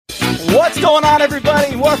What's going on,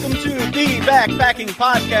 everybody? Welcome to the Backpacking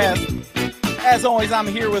Podcast. As always, I'm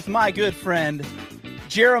here with my good friend,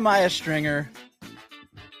 Jeremiah Stringer.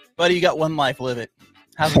 Buddy, you got one life, live it.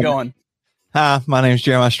 How's it going? Hi, my name is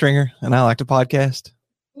Jeremiah Stringer, and I like to podcast.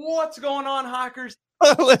 What's going on, Hawkers?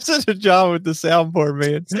 Listen to John with the soundboard,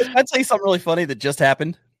 man. I'd say something really funny that just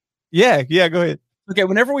happened. Yeah, go ahead. Okay,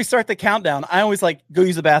 whenever we start the countdown, I always like go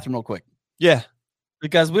use the bathroom real quick. Yeah.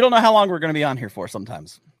 Because we don't know how long we're going to be on here for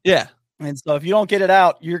sometimes. Yeah. And so if you don't get it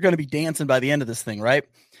out, you're going to be dancing by the end of this thing, right?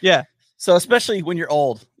 Yeah. So especially when you're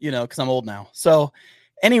old, because I'm old now. So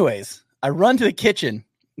anyways, I run to the kitchen,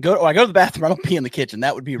 I go to the bathroom. I don't pee in the kitchen.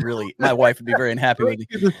 That would be really, my wife would be very unhappy with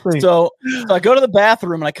me. So I go to the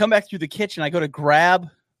bathroom and I come back through the kitchen. I go to grab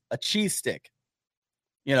a cheese stick,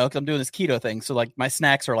 because I'm doing this keto thing. So like my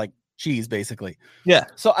snacks are like cheese basically. Yeah.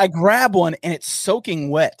 So I grab one and it's soaking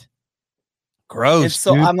wet. Gross. And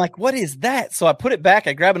so dude. I'm like, what is that? So I put it back.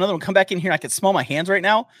 I grab another one, come back in here. And I can smell my hands right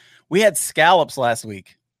now. We had scallops last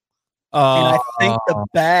week. And I think the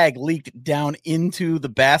bag leaked down into the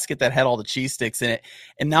basket that had all the cheese sticks in it.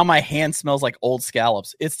 And now my hand smells like old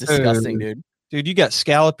scallops. It's disgusting, dude. Dude, you got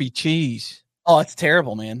scallopy cheese. Oh, it's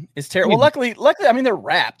terrible, man. It's terrible. Well, luckily, I mean, they're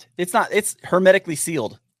wrapped. It's hermetically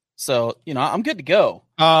sealed. So, I'm good to go.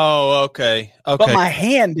 Oh, okay. But my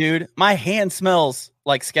hand, dude, smells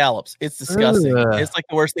like scallops. It's disgusting. It's like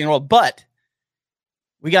the worst thing in the world. But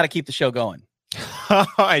we got to keep the show going.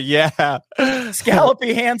 Yeah.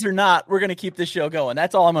 Scallopy hands or not, we're going to keep this show going.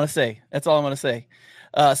 That's all I'm going to say.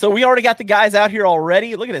 So we already got the guys out here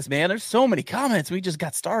already. Look at this, man. There's so many comments. We just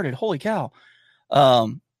got started. Holy cow.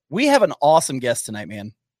 We have an awesome guest tonight,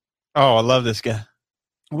 man. Oh, I love this guy.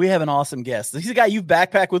 We have an awesome guest. He's a guy you've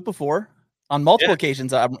backpacked with before on multiple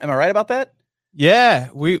occasions. Am I right about that? Yeah,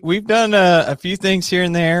 we've done a few things here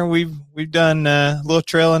and there. We've done a little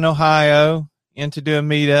trail in Ohio and to do a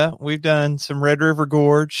meetup. We've done some Red River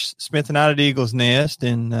Gorge, smithing out at Eagle's Nest,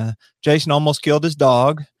 and Jason almost killed his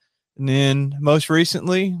dog. And then most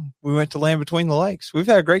recently, we went to Land Between the Lakes. We've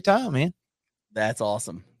had a great time, man. That's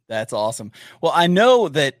awesome. Well, I know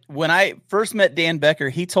that when I first met Dan Becker,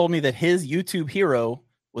 he told me that his YouTube hero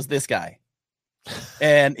was this guy.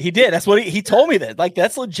 And he did. That's what he told me that. Like,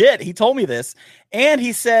 that's legit. He told me this. And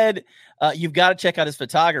he said, you've got to check out his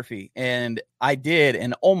photography. And I did.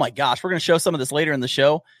 And oh my gosh, we're going to show some of this later in the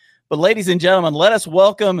show. But ladies and gentlemen, let us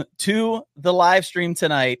welcome to the live stream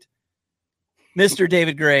tonight, Mr.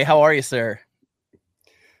 David Gray. How are you, sir?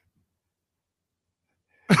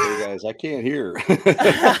 Hey guys, I can't hear.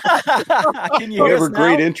 Can you hear Whatever us now?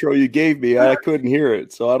 great intro you gave me, I couldn't hear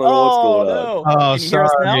it. So I don't know what's going on. Oh, Can you hear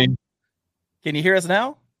us now? sorry. Can you hear us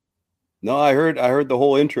now? No, I heard the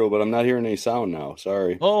whole intro, but I'm not hearing any sound now.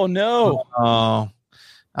 Sorry. Oh, no. Oh,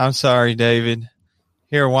 I'm sorry, David.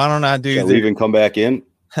 Here, why don't I do Shall this? we even come back in?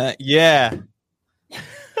 Yeah.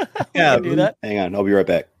 Yeah, do that. Hang on, I'll be right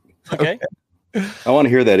back. Okay. I want to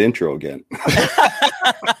hear that intro again.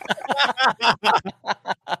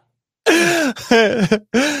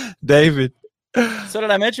 David. So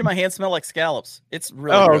did I mention my hands smell like scallops? It's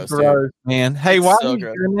really gross, dude. man. Hey, It's why so are you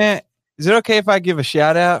gross. doing that? Is it okay if I give a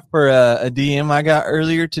shout out for a DM I got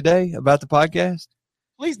earlier today about the podcast?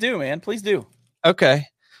 Please do, man. Please do. Okay.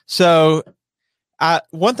 So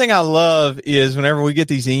one thing I love is whenever we get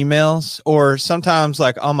these emails, or sometimes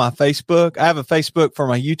like on my Facebook, I have a Facebook for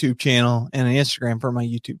my YouTube channel and an Instagram for my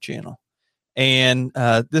YouTube channel. And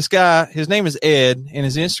this guy, his name is Ed, and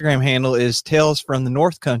his Instagram handle is Tales from the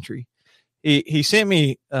North Country. He sent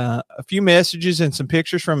me a few messages and some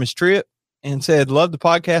pictures from his trip and said, love the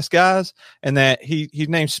podcast, guys. And that he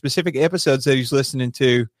named specific episodes that he's listening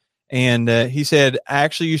to. And he said, I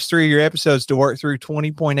actually used 3 of your episodes to work through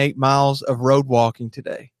 20.8 miles of road walking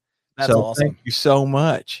today. That's so awesome. Thank you so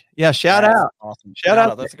much. Yeah. Shout That's out. Awesome. Shout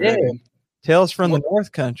out. That's to great. Ed. Tales from the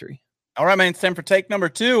North Country. All right, man. It's time for take number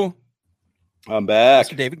 2. I'm back,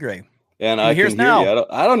 Mr. David Gray. and you I hear can us hear now? you.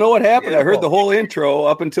 I don't know what happened. I heard Beautiful. the whole intro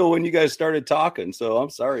up until when you guys started talking. So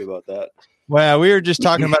I'm sorry about that. Well, we were just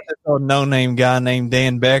talking about this old no-name guy named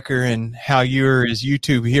Dan Becker and how you're his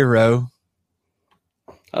YouTube hero.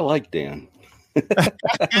 I like Dan.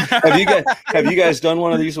 Have you guys done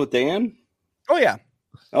one of these with Dan? Oh, yeah.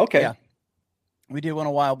 Okay. Yeah. We did one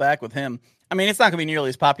a while back with him. I mean, it's not going to be nearly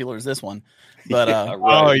as popular as this one. But Yeah,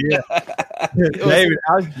 Oh, right. yeah. David,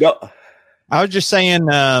 No, I was just saying,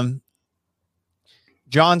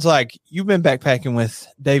 John's like, you've been backpacking with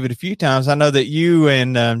David a few times. I know that you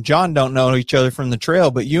and John don't know each other from the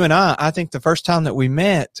trail, but you and I think the first time that we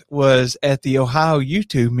met was at the Ohio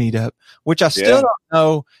YouTube meetup, which I still don't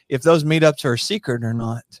know if those meetups are a secret or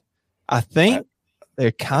not. I think they're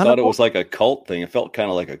I kind thought of. it was like a cult thing. It felt kind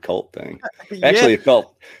of like a cult thing. Actually, it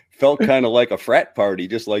felt felt kind of like a frat party,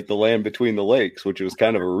 just like the Land Between the Lakes, which was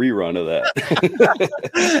kind of a rerun of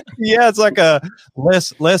that. Yeah, it's like a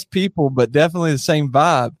less people, but definitely the same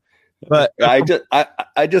vibe. But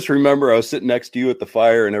I just remember I was sitting next to you at the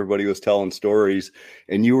fire and everybody was telling stories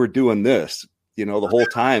and you were doing this, the whole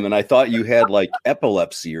time. And I thought you had like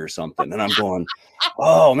epilepsy or something. And I'm going,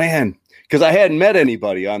 oh man, because I hadn't met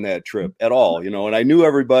anybody on that trip at all, and I knew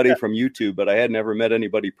everybody from YouTube, but I had never met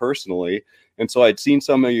anybody personally. And so I'd seen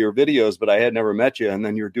some of your videos, but I had never met you. And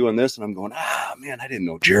then you're doing this and I'm going, man, I didn't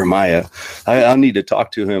know Jeremiah. I'll need to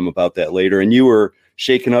talk to him about that later. And you were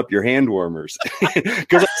shaking up your hand warmers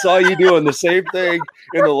because I saw you doing the same thing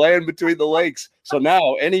in the Land Between the Lakes. So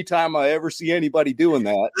now anytime I ever see anybody doing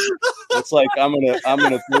that, it's like I'm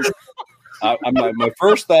gonna my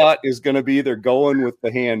first thought is going to be either going with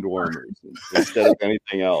the hand warmers instead of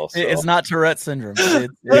anything else. So. It's not Tourette syndrome.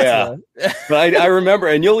 Yeah, but I remember,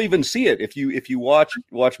 and you'll even see it if you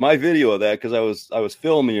watch my video of that, because I was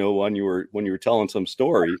filming you when you were telling some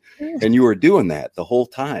story, and you were doing that the whole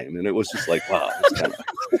time, and it was just like, wow, it's kind of,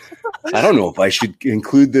 I don't know if I should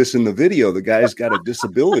include this in the video. The guy's got a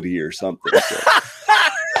disability or something. So.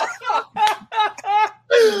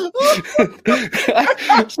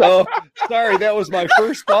 So sorry, that was my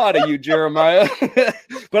first thought of you, Jeremiah.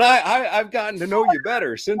 But I've gotten to know you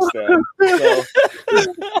better since then. So.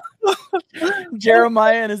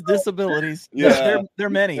 Jeremiah and his disabilities. Yeah, they're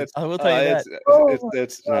many. I will tell you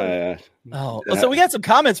that. So we got some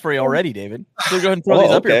comments for you already, David. So go ahead and throw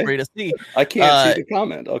these up here for you to see. I can't see the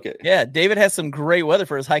comment. Okay. Yeah, David has some great weather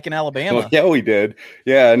for his hike in Alabama. Oh, yeah, we did.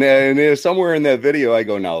 Yeah, and somewhere in that video, I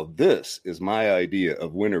go, now this is my idea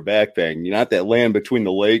of winter backpacking. Not that Land Between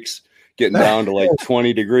the Lakes, getting down to like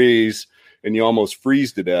 20 degrees and you almost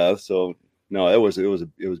freeze to death. So no, it was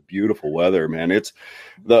beautiful weather, man. It's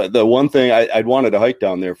the one thing I'd wanted to hike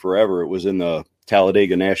down there forever. It was in the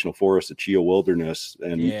Talladega National Forest, the Chia Wilderness,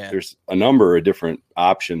 and there's a number of different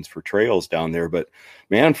options for trails down there. But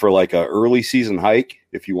man, for like a early season hike,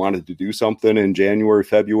 if you wanted to do something in January,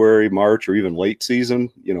 February, March, or even late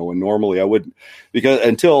season, when normally I wouldn't, because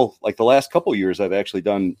until like the last couple of years, I've actually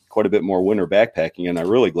done quite a bit more winter backpacking, and I'm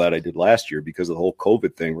really glad I did last year because the whole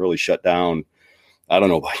COVID thing really shut down. I don't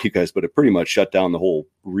know about you guys, but it pretty much shut down the whole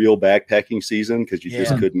real backpacking season because you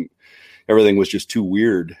just couldn't. Everything was just too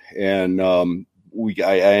weird, and I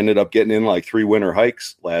ended up getting in like 3 winter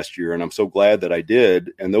hikes last year, and I'm so glad that I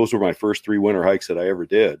did. And those were my first 3 winter hikes that I ever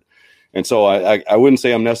did. And so I wouldn't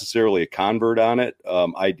say I'm necessarily a convert on it.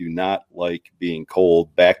 I do not like being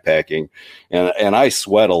cold backpacking, and I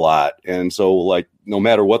sweat a lot. And so like no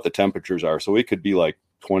matter what the temperatures are, so it could be like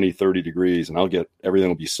 20, 30 degrees and everything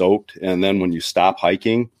will be soaked. And then when you stop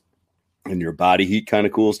hiking and your body heat kind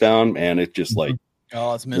of cools down, and it just like,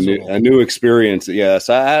 oh, it's miserable. A new experience.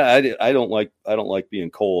 Yes. I don't like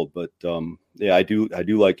being cold, but I do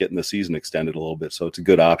like getting the season extended a little bit. So it's a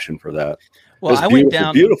good option for that. Well, I went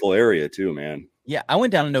down, beautiful area too, man. Yeah. I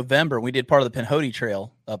went down in November. We did part of the Pinhoti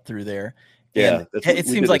Trail up through there. Yeah. It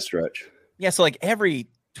seems like stretch. Yeah. So like every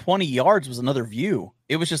 20 yards was another view.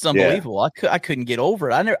 It was just unbelievable. I couldn't get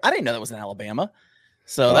over it. I didn't know that was in Alabama.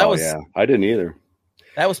 So that was, I didn't either.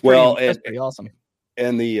 That was pretty awesome.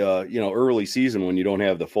 And the early season when you don't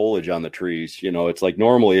have the foliage on the trees, it's like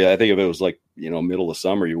normally I think if it was like middle of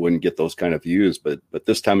summer you wouldn't get those kind of views, but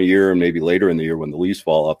this time of year and maybe later in the year when the leaves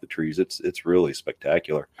fall off the trees, it's really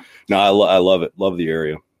spectacular. No, I love it. Love the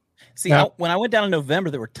area. See, when I went down in November,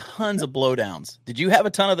 there were tons of blowdowns. Did you have a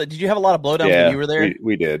ton of that? Did you have a lot of blowdowns when you were there?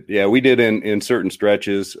 We did. Yeah, we did in certain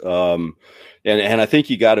stretches. And I think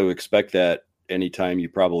you got to expect that anytime you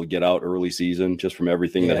probably get out early season, just from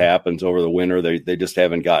everything that happens over the winter. They just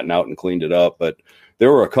haven't gotten out and cleaned it up. But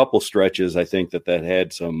there were a couple stretches, I think, that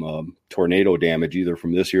had some tornado damage either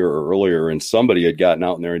from this year or earlier. And somebody had gotten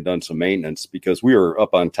out in there and done some maintenance because we were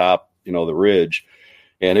up on top, the ridge.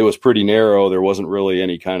 And it was pretty narrow. There wasn't really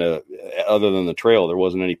any kind of, other than the trail, there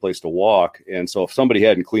wasn't any place to walk. And so if somebody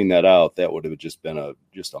hadn't cleaned that out, that would have just been a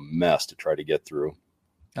mess to try to get through.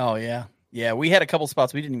 Oh, yeah. Yeah, we had a couple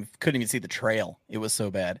spots couldn't even see the trail. It was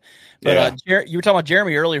so bad. But you were talking about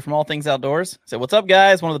Jeremy earlier from All Things Outdoors. So what's up,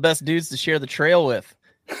 guys? One of the best dudes to share the trail with.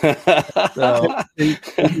 So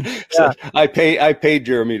I paid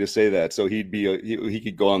Jeremy to say that, so he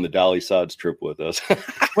could go on the Dolly Sods trip with us.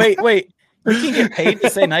 Wait. You can get paid to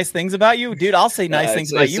say nice things about you, dude. I'll say nice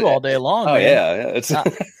things about you all day long. Oh man.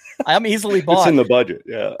 I'm easily bought. It's in the budget.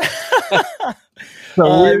 Yeah.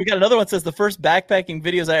 So we got another one that says the first backpacking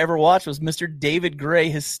videos I ever watched was Mr. David Gray.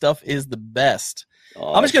 His stuff is the best.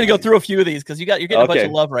 Oh, I'm just going to go through a few of these because you're getting a bunch of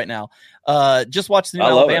love right now. Just watched the new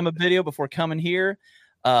Alabama video before coming here.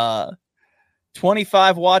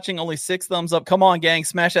 25 watching, only 6 thumbs up. Come on, gang,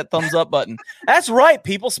 smash that thumbs up button. That's right,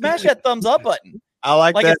 people. Smash that thumbs up button. I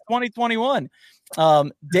like that. It's 2021.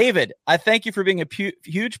 David, I thank you for being a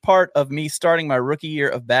huge part of me starting my rookie year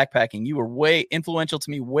of backpacking. You were way influential to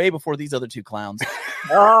me way before these other 2 clowns.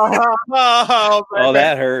 Oh,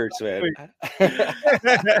 that hurts, man.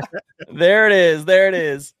 There it is. There it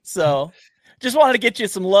is. So just wanted to get you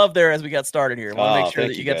some love there as we got started here. I want to make sure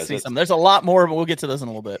that you get to see some. There's a lot more, but we'll get to those in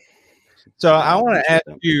a little bit. So I want to ask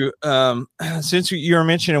you, since you were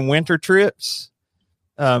mentioning winter trips,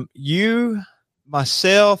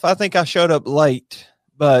 myself, I think I showed up late,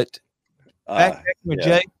 but backpacking with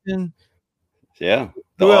Jason. Yeah.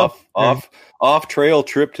 The off trail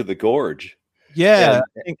trip to the gorge. Yeah.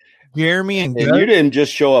 I think Jeremy and you didn't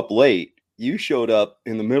just show up late. You showed up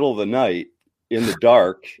in the middle of the night in the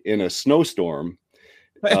dark in a snowstorm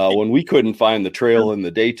when we couldn't find the trail in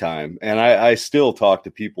the daytime. And I still talk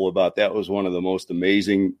to people about that. Was one of the most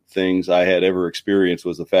amazing things I had ever experienced,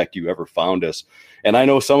 was the fact you ever found us. And I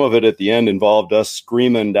know some of it at the end involved us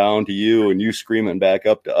screaming down to you and you screaming back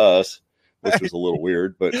up to us, which was a little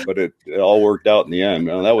weird, but it all worked out in the end.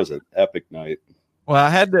 That was an epic night. Well,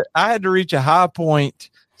 I had to reach a high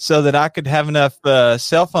point so that I could have enough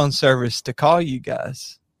cell phone service to call you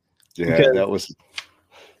guys. Yeah, that was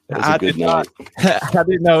a good night. I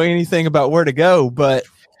didn't know anything about where to go, but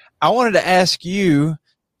I wanted to ask you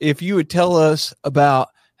if you would tell us about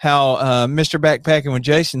how Mr. Backpacking with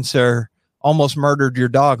Jason, sir, almost murdered your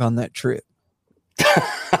dog on that trip.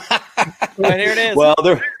 Right here it is. Well,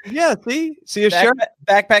 see a shirt.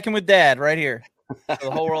 Backpacking with Dad right here. For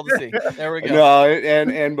the whole world to see. There we go. No,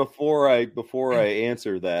 and before I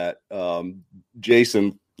answer that,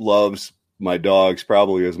 Jason loves my dogs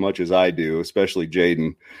probably as much as I do, especially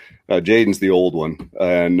Jaden. Jaden's the old one,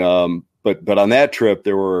 and but on that trip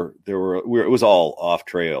it was all off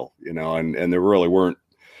trail, and there really weren't.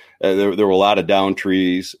 There were a lot of down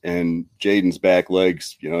trees, and Jaden's back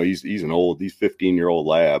legs. He's 15-year-old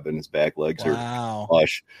lab, and his back legs are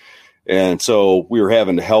lush. And so we were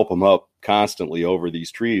having to help him up constantly over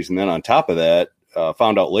these trees. And then on top of that,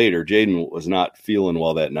 found out later, Jaden was not feeling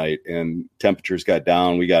well that night, and temperatures got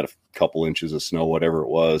down. We got a couple inches of snow, whatever it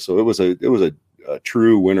was. So it was a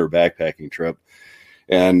true winter backpacking trip.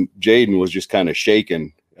 And Jaden was just kind of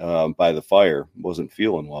shaken by the fire, wasn't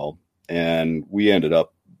feeling well. And we ended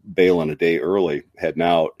up bailing a day early, heading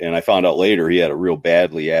out. And I found out later he had a real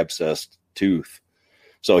badly abscessed tooth.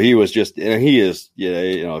 So he was just, and he is,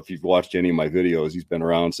 if you've watched any of my videos, he's been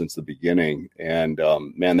around since the beginning. And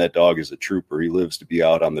man, that dog is a trooper. He lives to be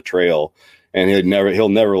out on the trail, and he'll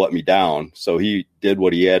never let me down. So he did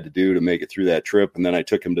what he had to do to make it through that trip. And then I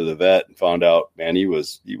took him to the vet and found out, man, he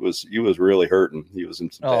was really hurting. He was in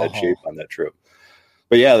some bad shape on that trip.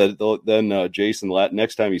 But yeah, then Jason,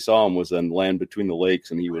 next time he saw him was in Land Between the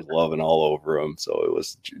Lakes, and he was loving all over him. So it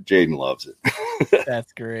was, Jaden loves it.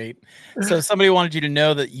 That's great. So somebody wanted you to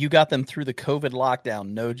know that you got them through the COVID lockdown.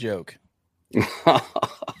 No joke.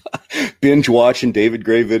 Binge watching David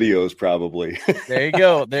Gray videos, probably. There you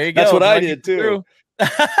go. That's what I did too.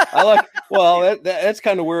 That's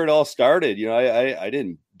kind of where it all started. I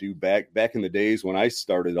didn't do back in the days when I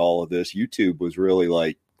started all of this. YouTube was really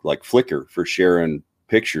like Flickr for sharing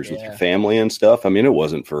pictures with your family and stuff. I mean, it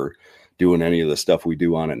wasn't for doing any of the stuff we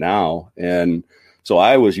do on it now. And so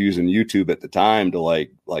I was using YouTube at the time to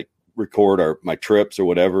like record my trips or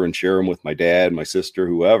whatever and share them with my dad, my sister,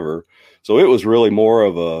 whoever. So it was really more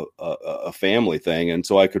of a family thing. And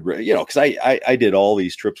so I could, because I did all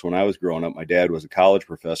these trips when I was growing up. My dad was a college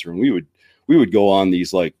professor, and we would go on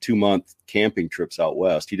these like 2-month camping trips out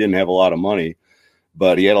west. He didn't have a lot of money,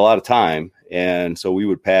 but he had a lot of time. And so we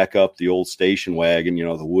would pack up the old station wagon,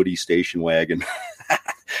 the Woody station wagon,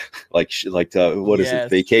 what is it?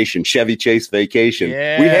 Vacation, Chevy Chase Vacation.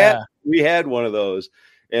 Yeah. We had one of those,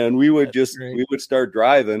 and we would we would start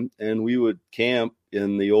driving, and we would camp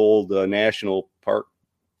in the old national park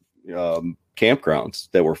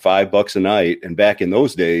campgrounds that were $5 a night. And back in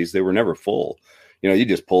those days, they were never full. You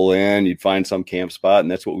just pull in, you'd find some camp spot,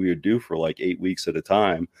 and that's what we would do for like 8 weeks at a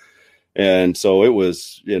time. And so it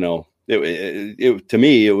was, it to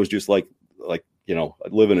me, it was just like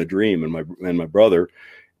living a dream, and my brother,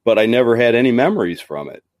 but I never had any memories from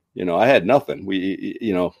it. I had nothing.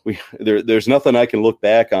 There's nothing I can look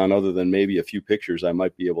back on other than maybe a few pictures I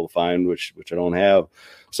might be able to find, which I don't have.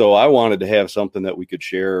 So I wanted to have something that we could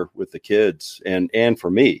share with the kids and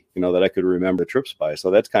for me, that I could remember the trips by.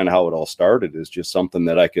 So that's kind of how it all started, is just something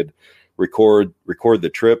that I could record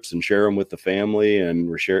the trips and share them with the family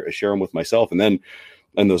and share them with myself. And then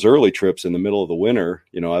on those early trips in the middle of the winter,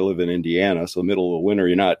 I live in Indiana, so middle of the winter,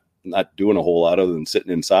 you're not not doing a whole lot other than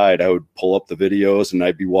sitting inside, I would pull up the videos and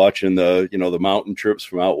I'd be watching the mountain trips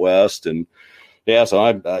from out west. And yeah, so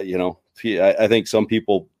I think some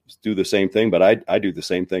people do the same thing, but I do the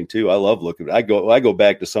same thing too. I love looking. I go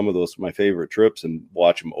back to some of those, my favorite trips, and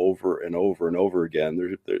watch them over and over and over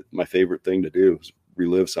again. They're my favorite thing to do is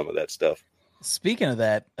relive some of that stuff. Speaking of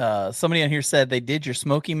that, somebody on here said they did your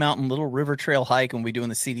Smoky Mountain Little River Trail hike when we doing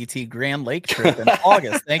the CDT Grand Lake trip in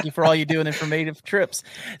August. Thank you for all you do in informative trips.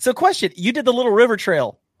 So question, you did the Little River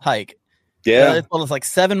Trail hike. Yeah. It was like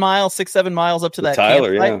 7 miles up to that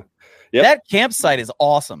Tyler, campsite. Yeah. Yep. That campsite is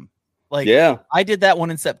awesome. Like, yeah, I did that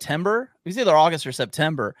one in September. It was either August or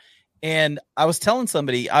September. And I was telling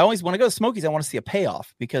somebody, I always want to go to Smokies. I want to see a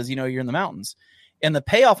payoff because, you're in the mountains. And the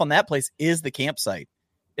payoff on that place is the campsite.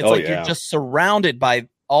 It's you're just surrounded by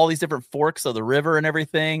all these different forks of the river and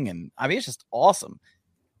everything. And I mean, it's just awesome.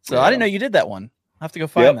 So I didn't know you did that one. I have to go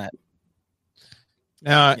find that.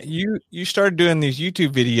 Now you started doing these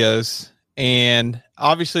YouTube videos, and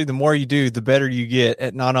obviously the more you do, the better you get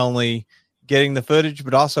at not only getting the footage,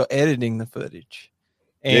 but also editing the footage.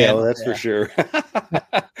 And, that's for sure.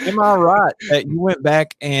 Am I right that you went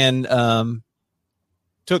back and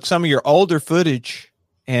took some of your older footage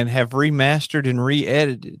and have remastered and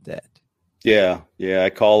re-edited that? Yeah. I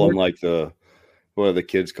call them like what do the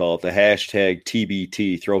kids call it? The hashtag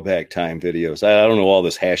TBT, throwback time videos. I don't know all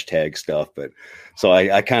this hashtag stuff, but so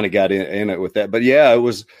I kind of got in it with that. But yeah, it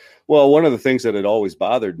was, well, one of the things that had always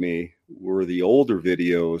bothered me were the older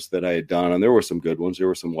videos that I had done. And there were some good ones. There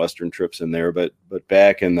were some Western trips in there, but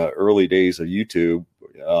back in the early days of YouTube,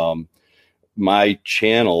 my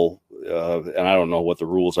channel, and I don't know what the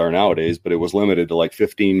rules are nowadays, but it was limited to like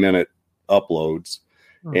 15-minute uploads.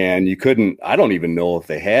 And you couldn't, I don't even know if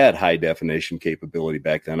they had high definition capability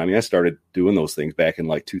back then. I mean, I started doing those things back in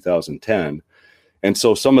like 2010. And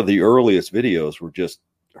so some of the earliest videos were just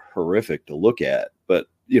horrific to look at, but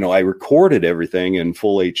I recorded everything in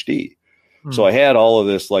full HD. So I had all of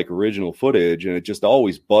this like original footage, and it just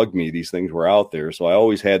always bugged me. These things were out there. So I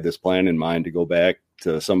always had this plan in mind to go back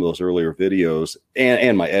to some of those earlier videos,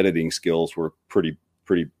 and my editing skills were pretty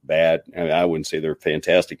bad. I mean, I wouldn't say they're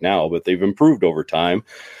fantastic now, but they've improved over time.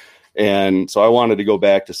 And so I wanted to go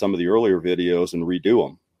back to some of the earlier videos and redo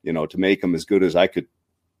them, to make them as good as I could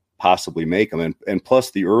possibly make them. And plus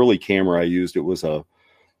the early camera I used, it was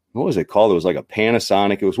what was it called? It was like a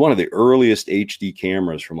Panasonic. It was one of the earliest HD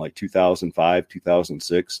cameras from like 2005,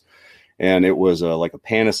 2006. And it was like a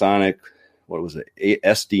Panasonic, what was it?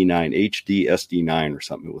 SD9, HD SD9 or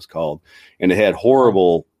something it was called. And it had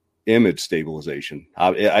horrible image stabilization.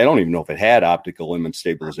 I don't even know if it had optical image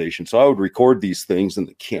stabilization. So I would record these things and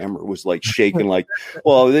the camera was like shaking like,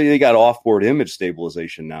 well, they got offboard image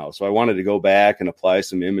stabilization now. So I wanted to go back and apply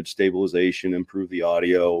some image stabilization, improve the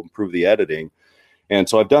audio, improve the editing. And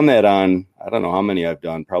so I've done that on, I don't know how many I've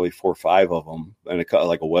done, probably 4 or 5 of them, and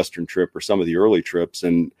like a Western trip or some of the early trips.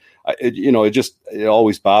 And it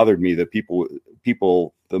always bothered me that people,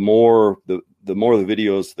 the more the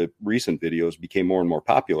videos, the recent videos became more and more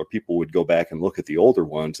popular, people would go back and look at the older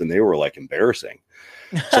ones, and they were like embarrassing.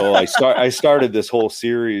 So I started this whole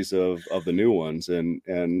series of the new ones, and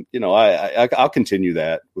I'll continue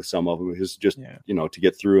that with some of them. It's just to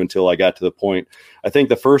get through until I got to the point. I think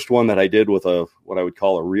the first one that I did with what I would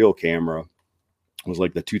call a real camera was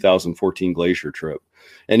like the 2014 Glacier trip,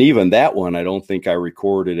 and even that one I don't think I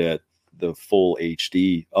recorded at the full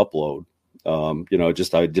HD upload. I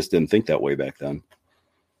just didn't think that way back then.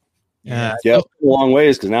 Yeah, a long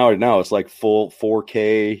ways, because now it's like full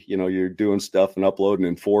 4K. You're doing stuff and uploading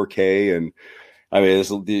in 4K, and I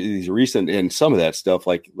mean, these recent, and some of that stuff,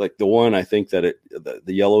 like the one I think that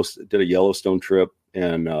the Yellowstone trip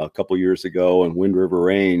and a couple years ago, and Wind River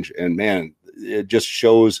Range, and man, it just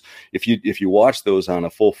shows if you watch those on a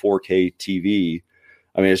full 4K TV,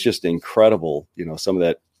 I mean, it's just incredible. Some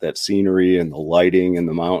of that scenery and the lighting and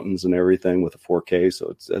the mountains and everything with the 4K.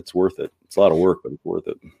 So it's worth it. It's a lot of work, but it's worth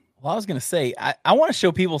it. Well, I was going to say, I want to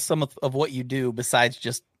show people some of what you do besides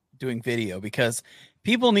just doing video, because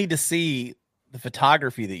people need to see the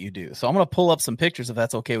photography that you do. So I'm going to pull up some pictures if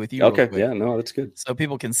that's okay with you. Okay. Yeah, no, that's good. So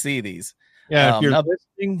people can see these. Yeah. If you're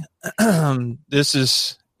listening,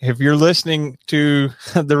 if you're listening to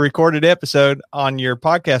the recorded episode on your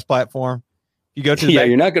podcast platform, you go to the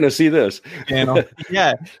you're not going to see this channel.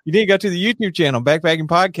 Yeah. You need to go to the YouTube channel, Backpacking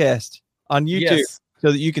Podcast on YouTube. Yes.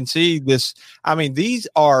 So that you can see this. I mean, these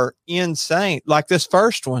are insane. Like this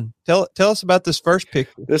first one. Tell us about this first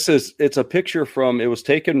picture. It's a picture it was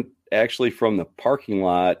taken actually from the parking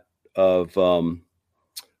lot of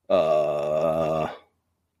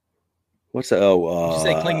what's that? Did you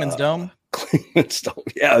say Klingman's Dome? Klingman's Dome.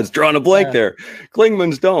 Yeah, I was drawing a blank Yeah. there.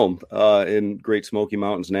 Klingman's Dome in Great Smoky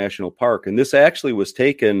Mountains National Park. And this actually was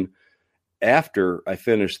taken after I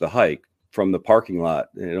finished the hike from the parking lot,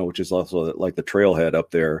 which is also like the trailhead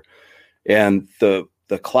up there. And the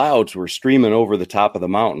clouds were streaming over the top of the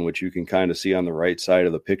mountain, which you can kind of see on the right side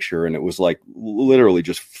of the picture. And it was like literally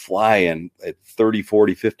just flying at 30,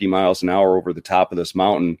 40, 50 miles an hour over the top of this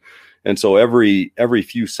mountain. And so every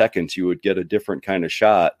few seconds you would get a different kind of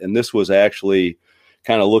shot. And this was actually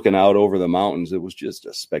kind of looking out over the mountains. It was just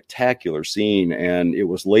a spectacular scene. And it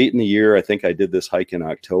was late in the year. I think I did this hike in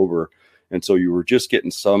October. And so you were just getting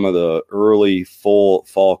some of the early full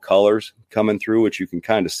fall colors coming through, which you can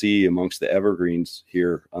kind of see amongst the evergreens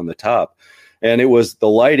here on the top. And the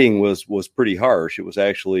lighting was pretty harsh. It was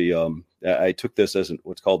actually, I took this as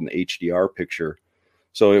what's called an HDR picture.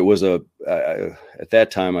 So it was at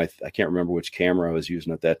that time, I can't remember which camera I was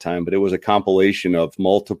using at that time, but it was a compilation of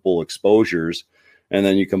multiple exposures. And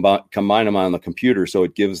then you combine them on the computer, so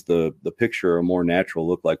it gives the picture a more natural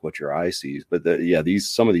look, like what your eye sees. But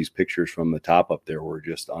some of these pictures from the top up there were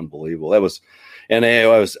just unbelievable. It was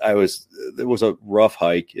a rough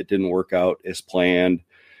hike. It didn't work out as planned.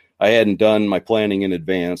 I hadn't done my planning in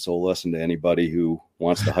advance, so a lesson to anybody who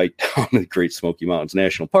wants to hike down the Great Smoky Mountains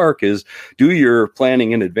National Park is do your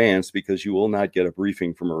planning in advance, because you will not get a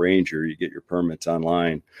briefing from a ranger. You get your permits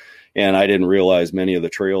online. And I didn't realize many of the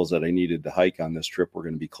trails that I needed to hike on this trip were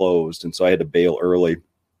going to be closed. And so I had to bail early.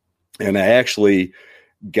 And I actually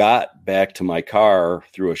got back to my car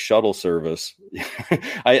through a shuttle service.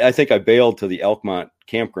 I think I bailed to the Elkmont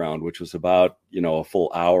campground, which was about, a full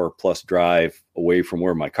hour plus drive away from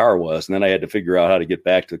where my car was. And then I had to figure out how to get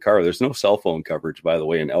back to the car. There's no cell phone coverage, by the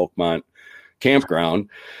way, in Elkmont campground.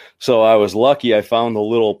 So I was lucky. I found the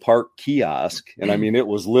little park kiosk. And I mean, it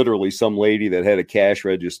was literally some lady that had a cash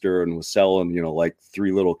register and was selling, like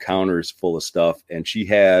 3 little counters full of stuff. And she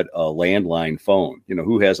had a landline phone.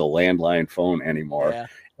 Who has a landline phone anymore? Yeah.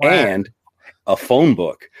 And a phone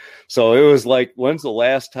book. So it was like, when's the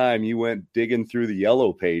last time you went digging through the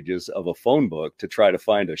yellow pages of a phone book to try to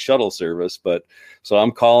find a shuttle service? But so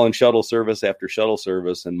I'm calling shuttle service after shuttle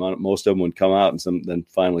service, and most of them would come out, and then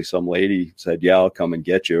finally some lady said, yeah, I'll come and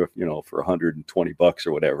get you, for $120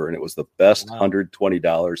 or whatever. And it was the best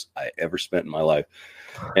 $120 I ever spent in my life.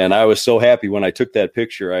 And I was so happy when I took that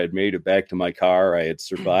picture. I had made it back to my car. I had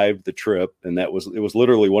survived the trip. And it was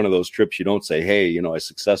literally one of those trips you don't say, hey, I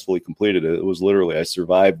successfully completed it. It was literally, I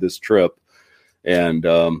survived this trip. And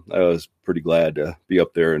I was pretty glad to be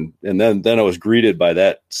up there. And then I was greeted by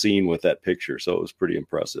that scene with that picture. So it was pretty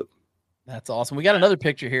impressive. That's awesome. We got another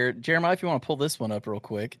picture here. Jeremiah, if you want to pull this one up real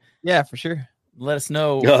quick. Yeah, for sure. Let us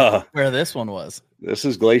know where this one was. This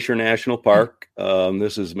is Glacier National Park.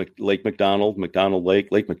 This is Lake McDonald Lake,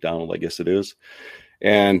 I guess it is.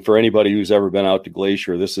 And for anybody who's ever been out to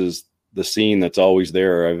Glacier, this is the scene that's always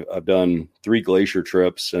there. I've done 3 glacier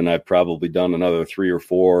trips, and I've probably done another 3 or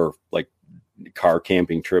 4 like car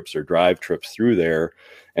camping trips or drive trips through there.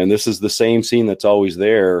 And this is the same scene that's always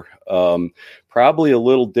there. Probably a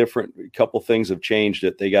little different. A couple things have changed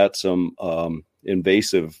it. They got some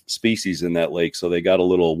invasive species in that lake, so they got a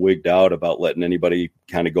little wigged out about letting anybody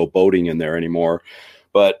kind of go boating in there anymore.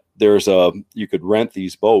 But you could rent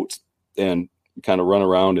these boats and kind of run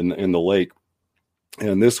around in the lake.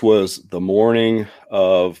 And this was the morning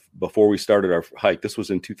before we started our hike. This was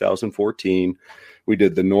in 2014. We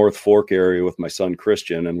did the North Fork area with my son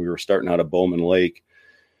Christian, and we were starting out at Bowman Lake.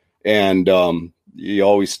 And you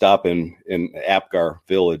always stop in Apgar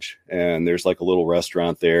Village, and there's like a little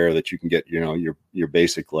restaurant there that you can get, your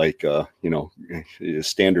basic, like,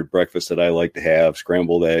 standard breakfast that I like to have,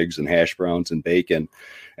 scrambled eggs and hash browns and bacon.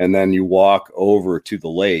 And then you walk over to the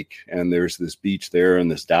lake, and there's this beach there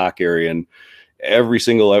and this dock area. And every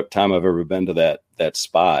single time I've ever been to that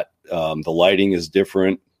spot, the lighting is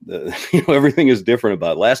different. Everything is different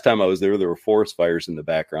about it. Last time I was there were forest fires in the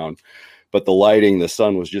background. But the lighting, the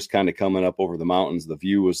sun was just kind of coming up over the mountains. The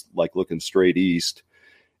view was like looking straight east.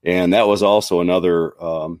 And that was also another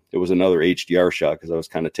HDR shot, because I was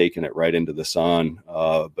kind of taking it right into the sun.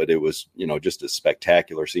 But it was, just a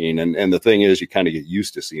spectacular scene. And the thing is, you kind of get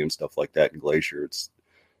used to seeing stuff like that in Glacier. It's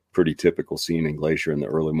pretty typical scene in Glacier in the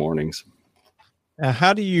early mornings. Now,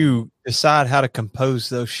 how do you decide how to compose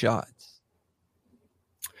those shots?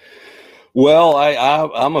 Well,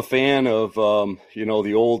 I'm a fan of,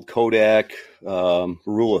 the old Kodak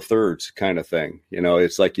rule of thirds kind of thing.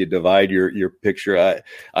 It's like you divide your picture.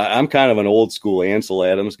 I'm kind of an old school Ansel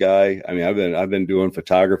Adams guy. I mean, I've been doing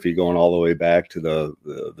photography going all the way back to the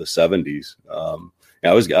 70s.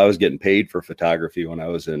 I was getting paid for photography when I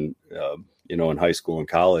was in high school and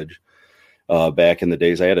college. back in the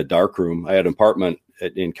days. I had a dark room. I had an apartment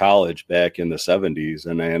in college back in the 70s,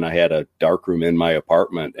 and I had a dark room in my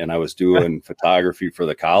apartment, and I was doing photography for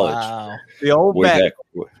the college. Wow. The old way back.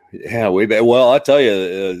 Yeah, way back. Well, I'll tell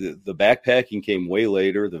you, the backpacking came way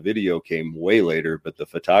later. The video came way later, but the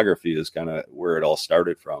photography is kind of where it all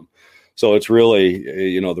started from. So it's really,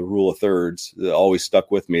 the rule of thirds that always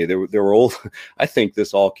stuck with me. There were old, I think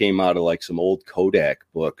this all came out of like some old Kodak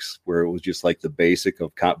books where it was just like the basics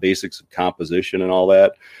of composition and all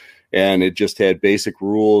that. And it just had basic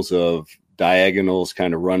rules of diagonals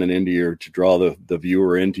kind of running into to draw the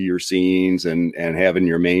viewer into your scenes, and having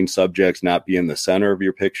your main subjects not be in the center of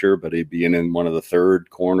your picture, but it being in one of the third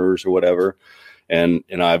corners or whatever. And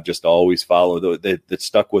I've just always followed that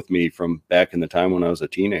stuck with me from back in the time when I was a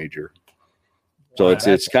teenager. So Wow,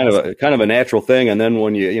 it's kind of a natural thing. And then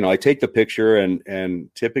when I take the picture, and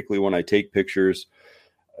typically when I take pictures,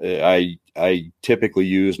 I typically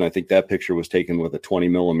use, and I think that picture was taken with a 20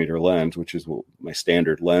 millimeter lens, which is my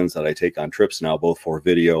standard lens that I take on trips now, both for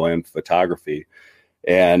video and photography.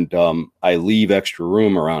 And I leave extra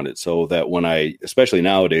room around it so that when especially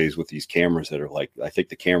nowadays with these cameras that are like, I think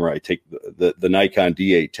the camera I take, the Nikon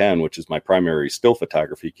D810, which is my primary still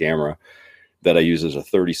photography camera, that I use as a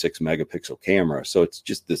 36 megapixel camera. So it's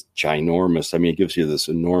just this ginormous, it gives you this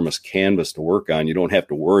enormous canvas to work on. You don't have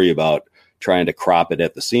to worry about trying to crop it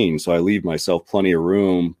at the scene. So I leave myself plenty of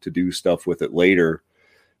room to do stuff with it later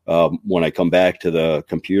when I come back to the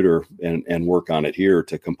computer and work on it here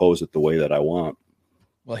to compose it the way that I want.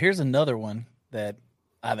 Well, here's another one that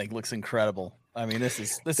I think looks incredible. This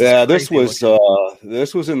is this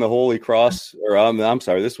was in the Holy Cross, or I'm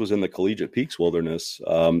sorry, this was in the Collegiate Peaks Wilderness.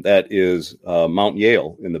 That is Mount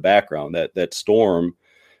Yale in the background. That storm,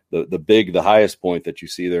 the highest point that you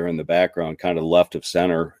see there in the background, kind of left of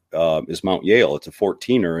center, is Mount Yale. It's a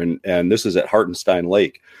 14er, and this is at Hartenstein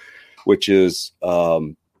Lake, which is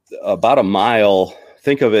about a mile.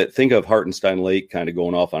 Think of Hartenstein Lake kind of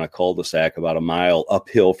going off on a cul-de-sac about a mile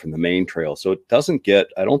uphill from the main trail. So it doesn't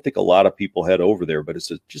I don't think a lot of people head over there, but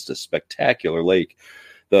it's just a spectacular lake.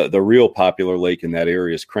 The real popular lake in that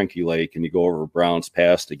area is Crenky Lake, and you go over Browns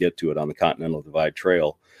Pass to get to it on the Continental Divide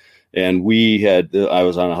Trail. And I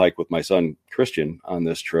was on a hike with my son, Christian, on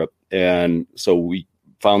this trip. And so we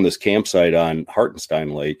found this campsite on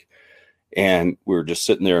Hartenstein Lake, and we were just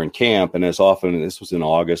sitting there in camp. And this was in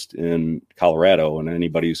August in Colorado, and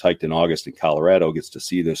anybody who's hiked in August in Colorado gets to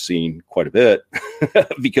see this scene quite a bit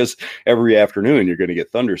because every afternoon you're going to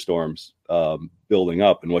get thunderstorms building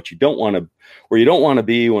up. And where you don't want to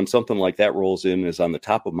be when something like that rolls in is on the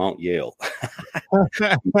top of Mount Yale in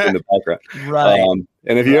the background. Right.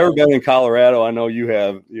 And if you've ever been in Colorado, I know you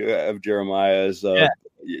have Jeremiah,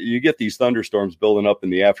 you get these thunderstorms building up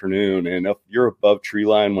in the afternoon, and if you're above tree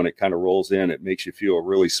line when it kind of rolls in, it makes you feel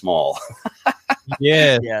really small.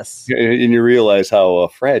 Yeah. Yes. And you realize how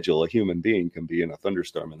fragile a human being can be in a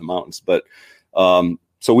thunderstorm in the mountains. But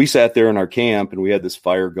so we sat there in our camp, and we had this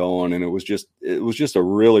fire going, and it was just a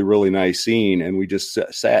really, really nice scene. And we just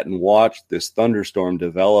sat and watched this thunderstorm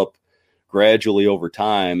develop gradually over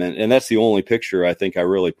time. And that's the only picture I think I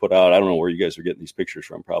really put out. I don't know where you guys are getting these pictures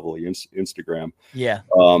from, probably Instagram. Yeah.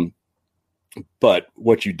 But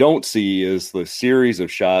what you don't see is the series of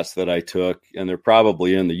shots that I took, and they're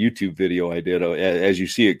probably in the YouTube video I did, as you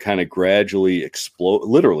see it kind of gradually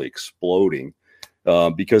literally exploding,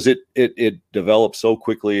 because it developed so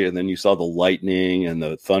quickly. And then you saw the lightning and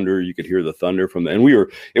the thunder. You could hear the thunder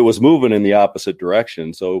it was moving in the opposite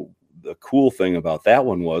direction. So the cool thing about that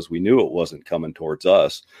one was we knew it wasn't coming towards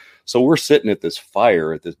us. So we're sitting at this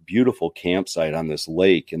fire at this beautiful campsite on this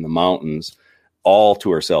lake in the mountains, all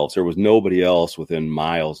to ourselves. There was nobody else within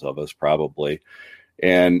miles of us probably.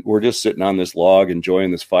 And we're just sitting on this log, enjoying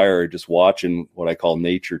this fire, just watching what I call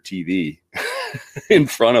nature TV in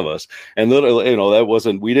front of us. And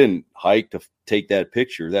literally, we didn't hike to take that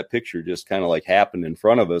picture. That picture just kind of like happened in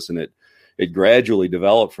front of us, and it gradually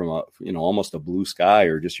developed from almost a blue sky,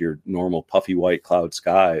 or just your normal puffy white cloud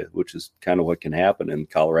sky, which is kind of what can happen in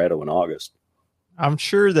Colorado in August. I'm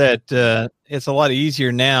sure that it's a lot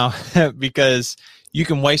easier now because you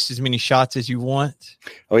can waste as many shots as you want.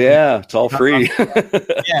 Oh yeah, it's all free.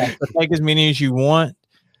 Yeah, take as many as you want,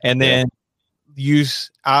 and then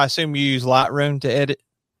I assume you use Lightroom to edit.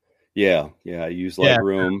 Yeah, I use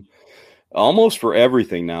Lightroom almost for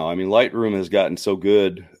everything now. Lightroom has gotten so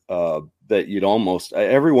good that you'd almost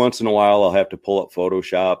every once in a while I'll have to pull up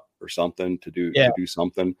Photoshop or something to do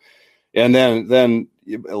something. And then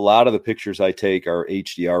a lot of the pictures I take are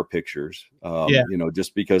HDR pictures,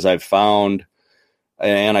 just because I've found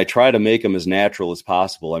and I try to make them as natural as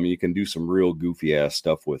possible. I mean, you can do some real goofy ass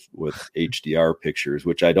stuff with HDR pictures,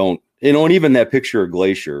 which I don't, and even that picture of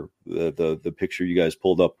Glacier, the picture you guys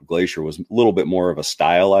pulled up of Glacier was a little bit more of a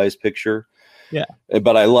stylized picture. Yeah.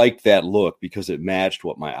 But I liked that look because it matched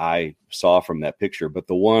what my eye saw from that picture. But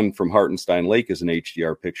the one from Hartenstein Lake is an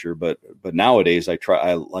HDR picture. But nowadays I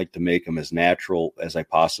like to make them as natural as I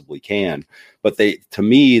possibly can. But to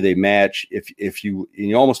me, they match. If you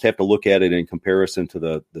almost have to look at it in comparison to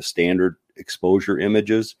the standard exposure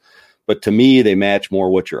images. But to me, they match more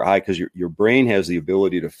what your eye, because your brain has the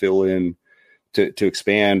ability to fill in, to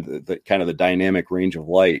expand the kind of the dynamic range of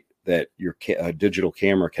light that your digital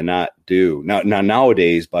camera cannot do. Now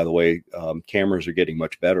nowadays, by the way, cameras are getting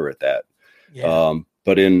much better at that. Yeah.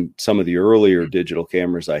 But in some of the earlier digital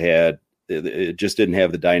cameras I had, it just didn't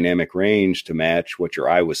have the dynamic range to match what your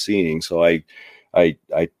eye was seeing. So I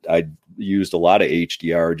used a lot of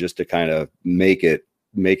HDR just to kind of make it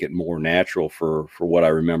more natural for what I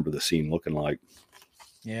remember the scene looking like.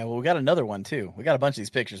 Yeah, well, we got another one too. We got a bunch of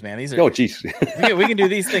these pictures, man. These are geez. we can do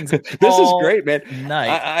these things. This is great, man.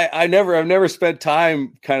 Night. I've never spent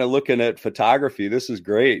time kind of looking at photography. This is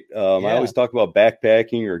great. I always talk about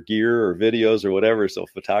backpacking or gear or videos or whatever. So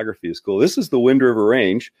photography is cool. This is the Wind River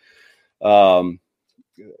Range. And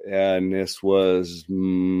this was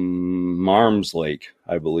Marms Lake,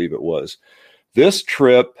 I believe it was. This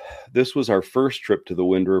was our first trip to the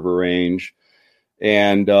Wind River Range.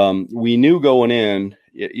 And we knew going in,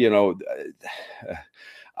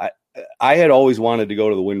 I had always wanted to go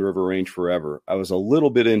to the Wind River Range forever. I was a little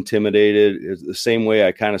bit intimidated. It's the same way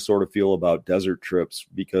I kind of sort of feel about desert trips,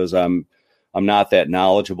 because I'm not that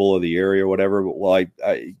knowledgeable of the area or whatever. But well,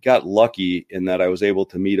 I got lucky in that I was able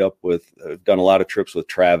to meet up with, done a lot of trips with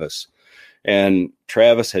Travis, and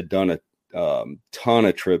Travis had done a ton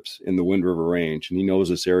of trips in the Wind River Range, and he knows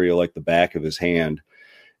this area like the back of his hand.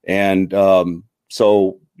 And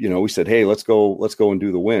so, we said, hey, let's go and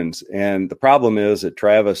do the winds. And the problem is that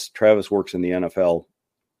Travis works in the NFL.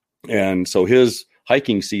 And so his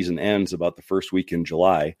hiking season ends about the first week in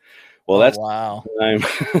July. Well, that's wow.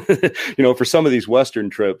 For some of these Western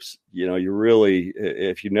trips, you really,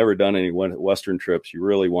 if you've never done any Western trips, you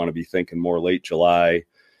really want to be thinking more late July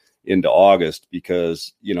into August,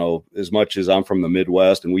 because, as much as I'm from the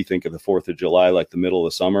Midwest and we think of the 4th of July like the middle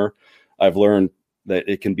of the summer, I've learned that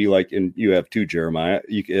it can be like, you have too, Jeremiah.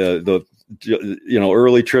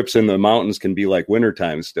 Early trips in the mountains can be like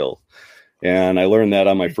wintertime still. And I learned that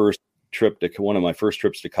on my first trip one of my first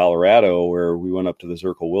trips to Colorado, where we went up to the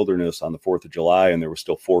Zirkle Wilderness on the 4th of July, and there was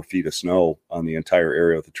still 4 feet of snow on the entire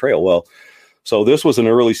area of the trail. Well, so this was an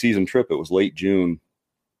early season trip. It was late June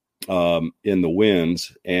in the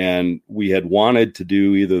winds, and we had wanted to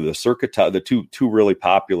do either the Circuit, the two really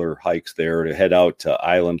popular hikes there, to head out to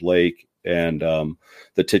Island Lake and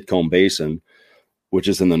the Titcomb Basin, which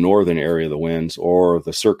is in the northern area of the winds, or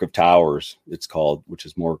the Cirque of Towers, it's called, which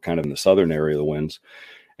is more kind of in the southern area of the winds.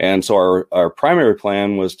 And so our primary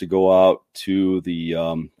plan was to go out to the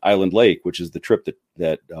Island Lake, which is the trip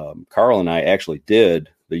that Carl and I actually did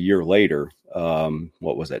the year later.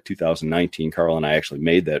 What was that, 2019? Carl and I actually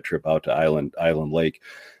made that trip out to Island Lake.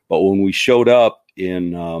 But when we showed up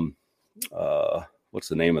in, what's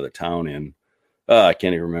the name of the town in? I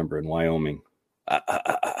can't even remember, in Wyoming.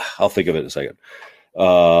 I'll think of it in a second.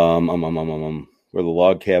 Where the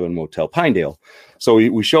Log Cabin Motel, Pinedale. So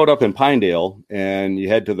we showed up in Pinedale, and you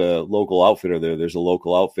head to the local outfitter there. There's a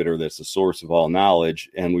local outfitter that's the source of all knowledge.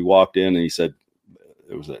 And we walked in, and he said,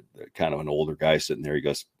 there was a kind of an older guy sitting there. He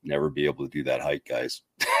goes, never be able to do that hike, guys.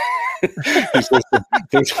 He says,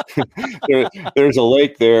 there's a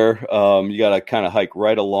lake there. You got to kind of hike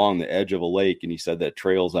right along the edge of a lake. And he said that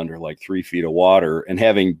trail's under like 3 feet of water. And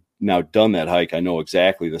having now done that hike, I know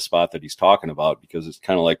exactly the spot that he's talking about, because it's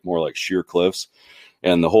kind of like more like sheer cliffs,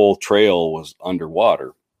 and the whole trail was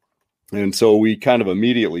underwater. And so we kind of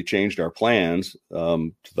immediately changed our plans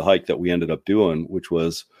to the hike that we ended up doing, which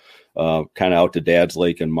was kind of out to Dad's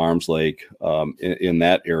Lake and Marms Lake in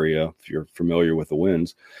that area, if you're familiar with the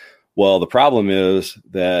winds. Well, the problem is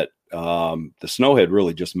that the snow had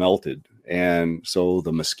really just melted, and so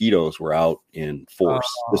the mosquitoes were out in force.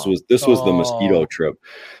 This was the mosquito trip.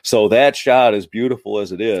 So that shot, as beautiful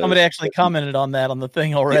as it is, somebody actually commented on that on the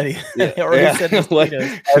thing already. Said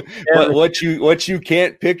but what you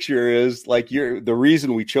can't picture is like the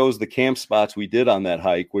reason we chose the camp spots we did on that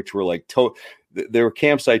hike, which were like there were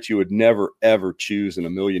campsites you would never ever choose in a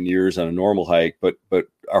million years on a normal hike, but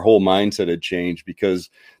our whole mindset had changed, because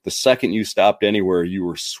the second you stopped anywhere, you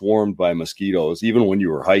were swarmed by mosquitoes, even when you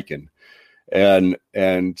were hiking.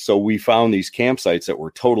 And so we found these campsites that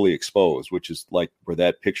were totally exposed, which is like where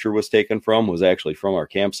that picture was taken from, was actually from our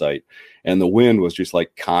campsite. And the wind was just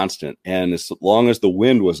like constant. And as long as the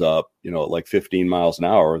wind was up, like 15 miles an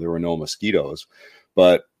hour, there were no mosquitoes.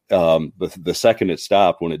 But the second it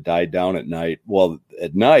stopped, when it died down at night, well,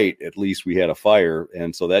 at night, at least we had a fire.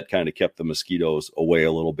 And so that kind of kept the mosquitoes away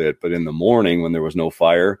a little bit. But in the morning, when there was no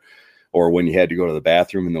fire, or when you had to go to the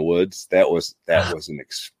bathroom in the woods, that was an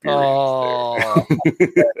experience.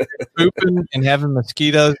 Pooping and having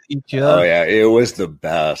mosquitoes eat you up. Oh yeah, it was the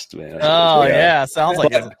best, man. Oh yeah, sounds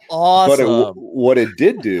like it's awesome. But what it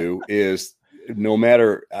did do is, no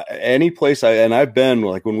matter any place I've been,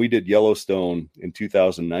 like when we did Yellowstone in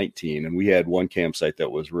 2019, and we had one campsite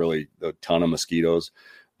that was really a ton of mosquitoes.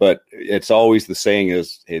 But it's always the saying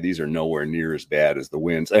is, hey, these are nowhere near as bad as the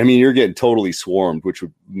winds. I mean, you're getting totally swarmed, which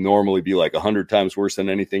would normally be like 100 times worse than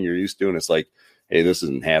anything you're used to. And it's like, hey, this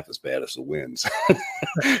isn't half as bad as the winds.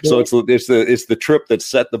 So it's the trip that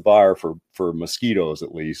set the bar for mosquitoes,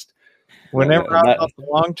 at least. Whenever I was off the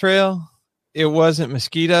long trail, it wasn't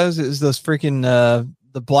mosquitoes. It was those freaking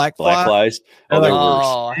the black flies. Oh, they're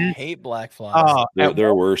worse. I hate black flies. Oh,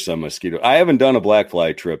 there were some mosquitoes. I haven't done a black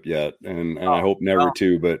fly trip yet, and I hope never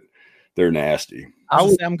to, but they're nasty.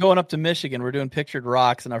 I'm going up to Michigan. We're doing pictured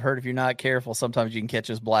rocks, and I've heard if you're not careful, sometimes you can catch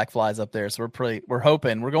those black flies up there. So we're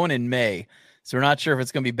hoping. We're going in May, so we're not sure if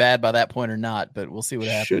it's going to be bad by that point or not, but we'll see what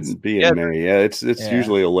happens. Shouldn't be in May. Yeah, it's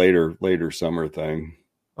usually a later summer thing.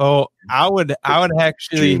 Oh, I would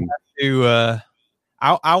actually have to.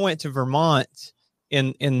 I went to Vermont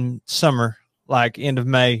in summer, like end of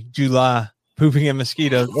May, July, pooping in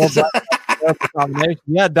mosquitoes.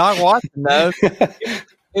 Yeah, Doc Watson knows. It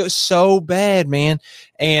was so bad, man.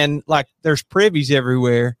 And like there's privies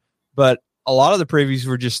everywhere, but a lot of the privies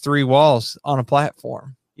were just 3 walls on a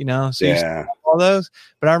platform, so you see all those.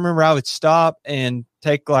 But I remember I would stop and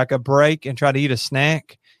take like a break and try to eat a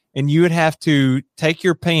snack, and you would have to take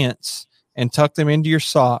your pants and tuck them into your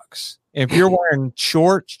socks. If you're wearing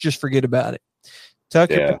shorts, just forget about it. Tuck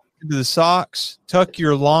your pants into the socks, tuck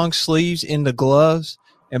your long sleeves into gloves,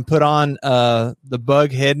 and put on the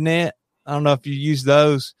bug head net. I don't know if you use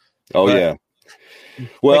those. Oh yeah.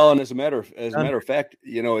 Well, and as a matter of fact,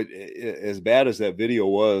 as bad as that video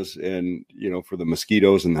was, and for the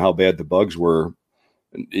mosquitoes and how bad the bugs were,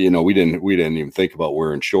 we didn't even think about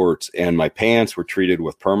wearing shorts. And my pants were treated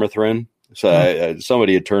with permethrin. So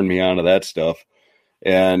somebody had turned me on to that stuff.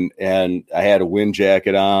 And I had a wind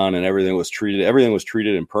jacket on, and everything was treated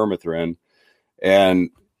in permethrin. And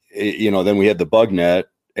then we had the bug net,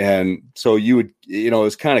 and so you would, it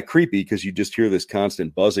was kind of creepy because you just hear this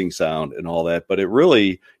constant buzzing sound and all that. But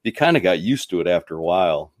you kind of got used to it after a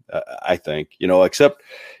while, I think. Except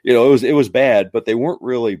it was bad, but they weren't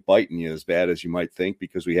really biting you as bad as you might think,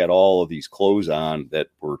 because we had all of these clothes on that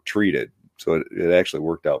were treated, so it actually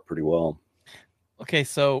worked out pretty well. Okay,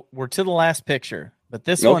 so we're to the last picture, but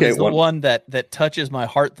this one is the one that touches my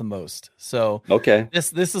heart the most. So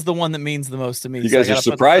this is the one that means the most to me. You guys are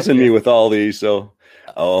surprising me with all these. So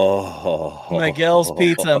Miguel's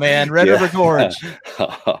Pizza, man, Red River Gorge.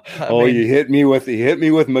 You hit me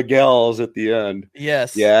with Miguel's at the end.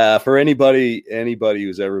 Yes, yeah. For anybody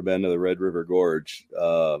who's ever been to the Red River Gorge,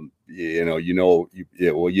 you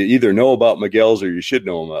either know about Miguel's or you should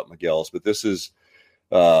know about Miguel's. But this is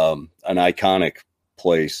an iconic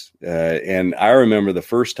place, and I remember the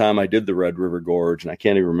first time I did the Red River Gorge, and I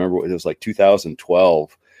can't even remember what it was, like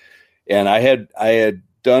 2012, and I had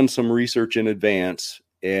done some research in advance,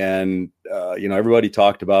 and everybody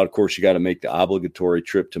talked about, of course, you got to make the obligatory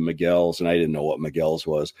trip to Miguel's, and I didn't know what Miguel's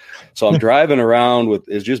was, so I'm driving around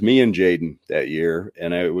it's just me and Jaden that year,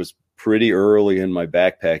 and it was pretty early in my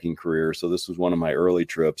backpacking career, so this was one of my early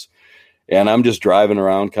trips. And I'm just driving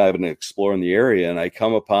around kind of exploring the area, and I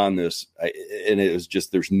come upon this, and it was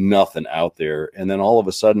just, there's nothing out there. And then all of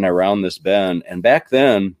a sudden I round this bend, and back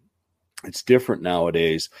then, it's different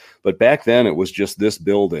nowadays, but back then it was just this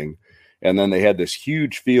building. And then they had this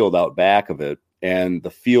huge field out back of it, and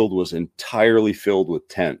the field was entirely filled with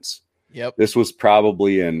tents. Yep. This was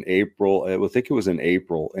probably in April. I think it was in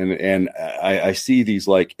April. And I see these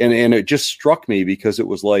and it just struck me because it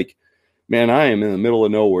was like, man, I am in the middle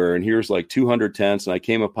of nowhere, and here's like 200 tents, and I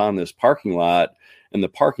came upon this parking lot, and the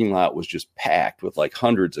parking lot was just packed with like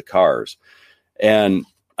hundreds of cars. And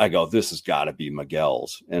I go, this has got to be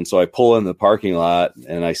Miguel's. And so I pull in the parking lot,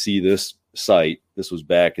 and I see this site. This was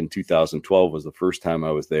back in 2012 was the first time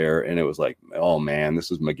I was there, and it was like, oh man,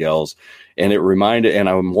 this is Miguel's. And it reminded, and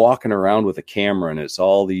I'm walking around with a camera, and it's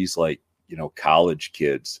all these college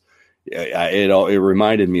kids. It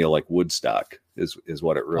reminded me of like Woodstock is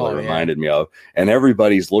what it really reminded me of. And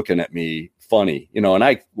everybody's looking at me funny, you know, and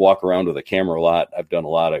I walk around with a camera a lot. I've done a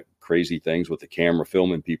lot of crazy things with the camera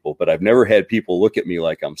filming people, but I've never had people look at me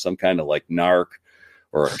like I'm some kind of like narc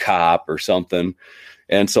or a cop or something.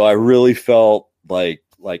 And so I really felt like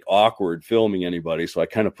awkward filming anybody. So I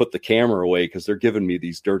kind of put the camera away because they're giving me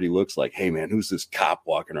these dirty looks like, hey man, who's this cop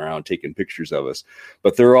walking around taking pictures of us?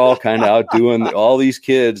 But they're all kind of out doing all these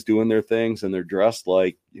kids doing their things, and they're dressed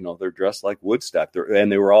like, you know, they're dressed like Woodstock.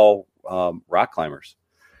 And they were all rock climbers.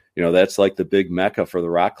 You know, that's like the big mecca for the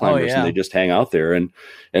rock climbers, and they just hang out there.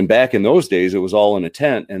 And back in those days, it was all in a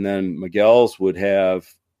tent. And then Miguel's would have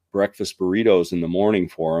breakfast burritos in the morning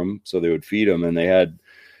for them. So they would feed them, and they had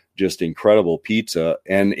just incredible pizza.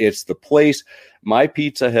 And it's the place. My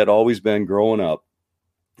pizza had always been growing up,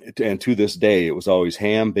 and to this day, it was always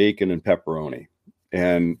ham, bacon, and pepperoni.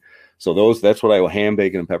 And so that's what ham,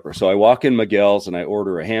 bacon, and pepper. So I walk in Miguel's and I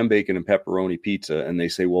order a ham, bacon, and pepperoni pizza. And they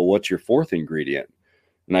say, well, what's your fourth ingredient?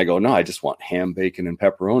 And I go, no, I just want ham, bacon, and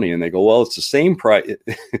pepperoni. And they go, well, it's the same price.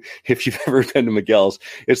 If you've ever been to Miguel's,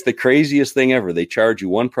 it's the craziest thing ever. They charge you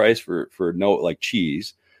one price for no, like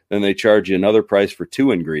cheese. Then they charge you another price for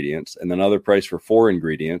 2 ingredients, and another price for 4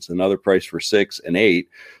 ingredients, another price for 6 and 8.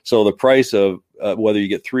 So the price of whether you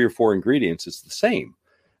get 3 or 4 ingredients is the same.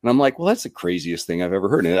 And I'm like, well, that's the craziest thing I've ever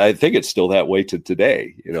heard. And I think it's still that way to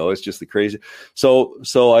today. You know, it's just the crazy. So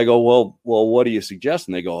I go, well, what do you suggest?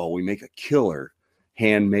 And they go, oh, we make a killer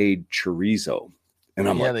handmade chorizo. And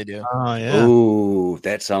I'm like, they do. Oh, yeah. Oh,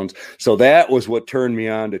 that sounds. So that was what turned me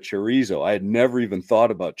on to chorizo. I had never even thought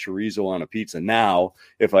about chorizo on a pizza. Now,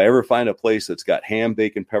 if I ever find a place that's got ham,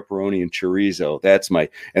 bacon, pepperoni, and chorizo, that's my.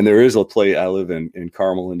 And there is a place. I live in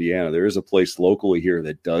Carmel, Indiana. There is a place locally here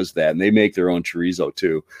that does that, and they make their own chorizo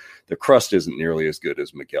too. The crust isn't nearly as good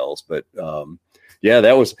as Miguel's, but yeah,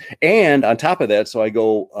 that was. And on top of that, so I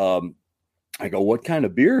go, what kind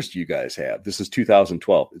of beers do you guys have? This is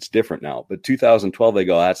 2012. It's different now, but 2012, they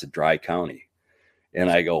go, that's a dry county.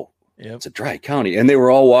 And I go, it's a dry county. And they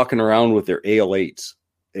were all walking around with their Ale 8s.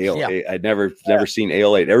 I'd never seen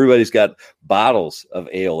Ale 8. Everybody's got bottles of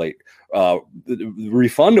Ale 8,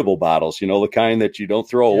 refundable bottles, you know, the kind that you don't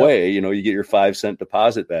throw away. You know, you get your 5-cent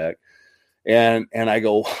deposit back. And I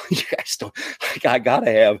go, you guys don't, like, I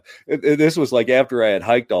gotta have, this was like after I had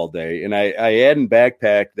hiked all day, and I hadn't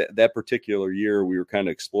backpacked that particular year. We were kind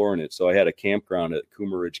of exploring it. So I had a campground at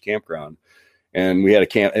Coomer Ridge Campground, and we had a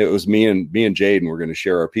camp. It was me and Jaden were going to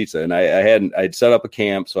share our pizza. And I'd set up a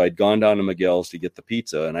camp. So I'd gone down to Miguel's to get the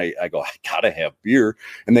pizza, and I go, I gotta have beer.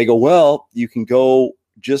 And they go, well, you can go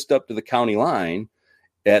just up to the county line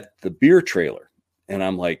at the beer trailer. And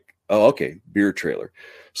I'm like, oh, okay, beer trailer.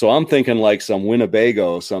 So I'm thinking like some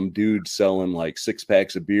Winnebago, some dude selling like 6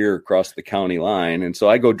 packs of beer across the county line. And so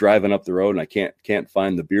I go driving up the road, and I can't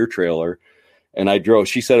find the beer trailer. And I drove,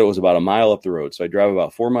 she said it was about a mile up the road. So I drive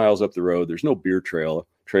about 4 miles up the road. There's no beer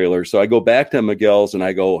trailer. So I go back to Miguel's, and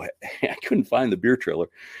I go, I couldn't find the beer trailer.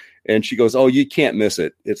 And she goes, oh, you can't miss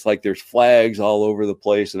it. It's like there's flags all over the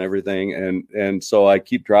place and everything. And so I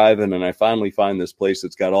keep driving, and I finally find this place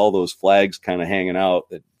that's got all those flags kind of hanging out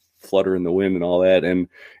that flutter in the wind and all that. And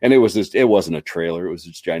it was just, it wasn't a trailer. It was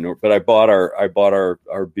just ginormous. But I bought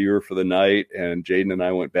our beer for the night, and Jaden and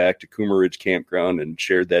I went back to Coomer Ridge Campground and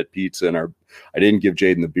shared that pizza. And I didn't give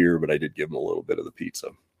Jaden the beer, but I did give him a little bit of the pizza.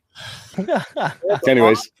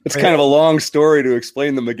 Anyways, it's kind of a long story to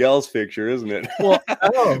explain the Miguel's picture, isn't it? Well,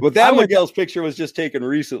 but that Miguel's picture was just taken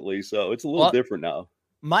recently, so it's a little different now.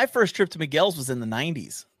 My first trip to Miguel's was in the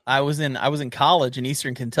 90s. I was in college in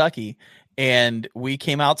Eastern Kentucky, and we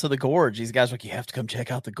came out to the gorge. These guys were like, you have to come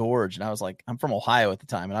check out the gorge. And I was like, I'm from Ohio at the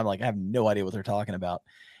time. And I'm like, I have no idea what they're talking about.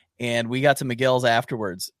 And we got to Miguel's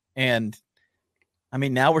afterwards. And I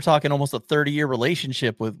mean, now we're talking almost a 30-year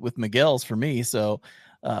relationship with Miguel's for me. So,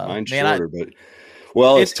 mine's shorter, but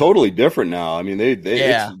well, it's totally different now. I mean,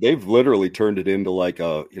 they've literally turned it into like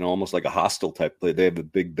a, you know, almost like a hostel type place. They have a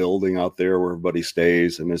big building out there where everybody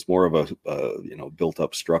stays, and it's more of a you know, built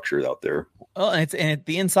up structure out there. Oh, and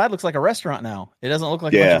the inside looks like a restaurant now. It doesn't look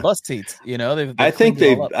like a bunch of bus seats. You know, I think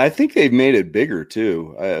they've made it bigger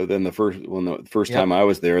too than the first time I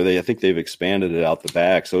was there. I think they've expanded it out the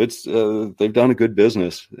back, so it's they've done a good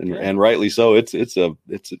business, and rightly so. It's you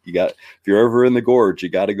got, if you're ever in the gorge, you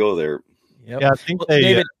got to go there. Yep. Yeah, I think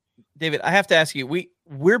David, I have to ask you,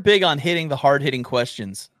 we're big on hitting the hard hitting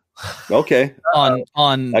questions. Okay.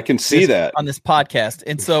 On I can see that on this podcast.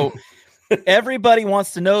 And so everybody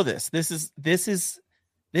wants to know this. This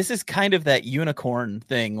is kind of that unicorn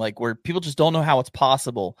thing, like where people just don't know how it's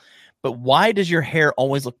possible. But why does your hair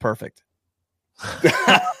always look perfect?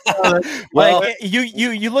 Well, like,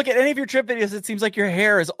 you look at any of your trip videos, it seems like your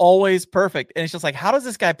hair is always perfect. And it's just like, how does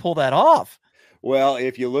this guy pull that off? Well,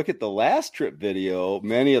 if you look at the last trip video,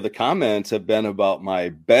 many of the comments have been about my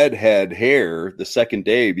bedhead hair the second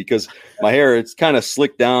day, because my hair, it's kind of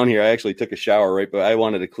slicked down here. I actually took a shower, right? But I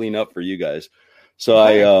wanted to clean up for you guys.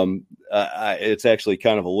 So it's actually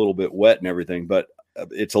kind of a little bit wet and everything, but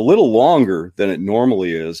it's a little longer than it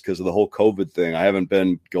normally is because of the whole COVID thing. I haven't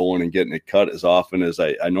been going and getting it cut as often as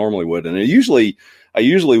I normally would. And I usually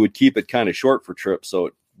would keep it kind of short for trips so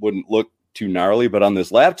it wouldn't look too gnarly. But on this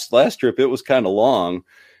last trip, it was kind of long.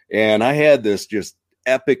 And I had this just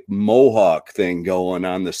epic mohawk thing going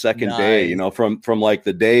on the second day, you know, from like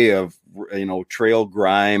the day of, you know, trail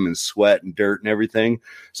grime and sweat and dirt and everything.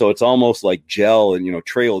 So it's almost like gel and, you know,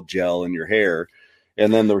 trail gel in your hair.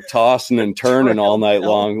 And then they're tossing and turning all night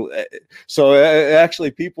long. So actually,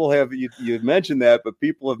 people have, you mentioned that, but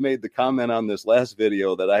people have made the comment on this last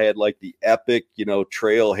video that I had like the epic, you know,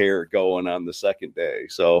 trail hair going on the second day.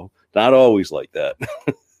 So not always like that.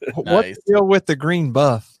 What's the deal with the green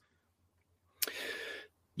buff?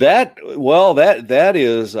 That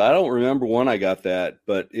is, I don't remember when I got that,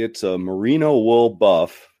 but it's a merino wool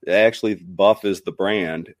buff. Actually, Buff is the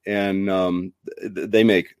brand, and they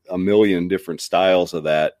make a million different styles of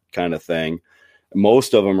that kind of thing.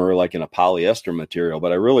 Most of them are like in a polyester material,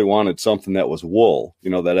 but I really wanted something that was wool, you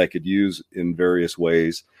know, that I could use in various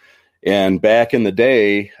ways. And back in the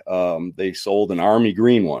day, they sold an army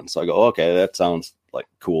green one. So I go, okay, that sounds like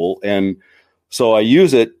cool. And so I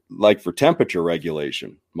use it like for temperature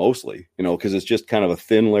regulation, mostly, you know, because it's just kind of a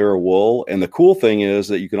thin layer of wool. And the cool thing is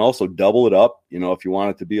that you can also double it up, you know, if you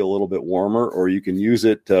want it to be a little bit warmer, or you can use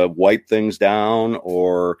it to wipe things down,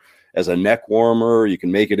 or as a neck warmer. You can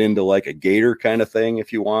make it into like a gaiter kind of thing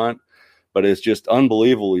if you want. But it's just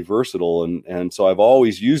unbelievably versatile. And so I've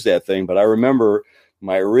always used that thing. But I remember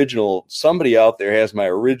somebody out there has my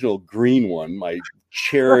original green one, my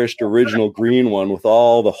cherished original green one with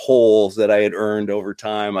all the holes that I had earned over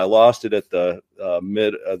time. I lost it at the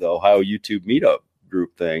the Ohio YouTube meetup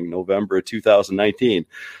group thing, November of 2019.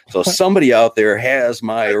 So somebody out there has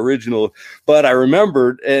my original, but I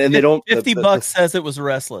remembered, and they don't. $50 says it was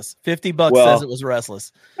restless. $50 says it was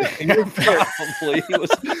restless. Probably was,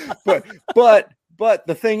 but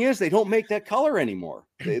the thing is, they don't make that color anymore.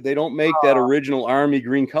 They don't make that original army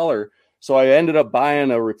green color. So I ended up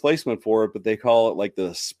buying a replacement for it, but they call it like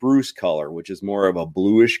the spruce color, which is more of a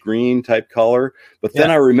bluish green type color. But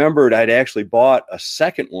then I remembered I'd actually bought a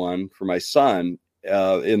second one for my son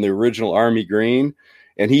in the original army green,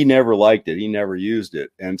 and he never liked it. He never used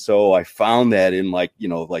it. And so I found that in like, you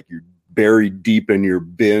know, like you're buried deep in your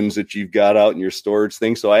bins that you've got out in your storage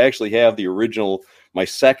thing. So I actually have the original, my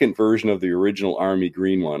second version of the original army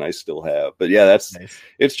green one I still have. But yeah, that's nice.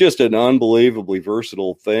 It's just an unbelievably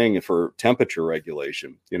versatile thing for temperature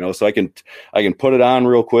regulation, you know, so I can put it on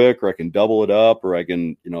real quick, or I can double it up, or I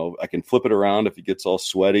can flip it around if it gets all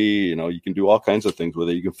sweaty. You know, you can do all kinds of things with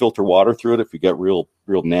it. You can filter water through it if you get real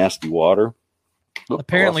nasty water.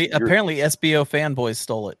 Apparently SBO fanboys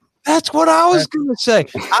stole it. That's what I was going to say.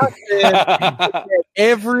 I said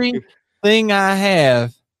everything I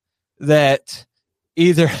have that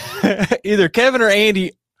either Kevin or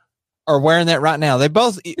Andy are wearing that right now. They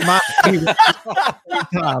both might be at the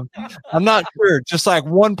same time. I'm not sure. Just like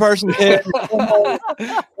one person can.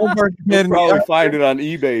 One person can. Probably find it on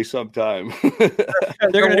eBay sometime.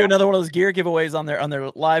 They're going to do another one of those gear giveaways on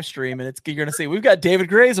their live stream, and you're going to see we've got David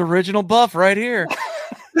Gray's original buff right here.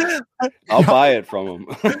 I'll buy it from him.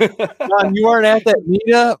 John, you weren't at that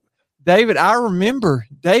meetup, David. I remember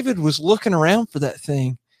David was looking around for that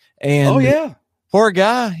thing, and poor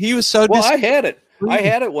guy, he was so. Well, I had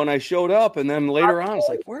it when I showed up, and then later on, it's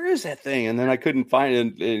like, where is that thing? And then I couldn't find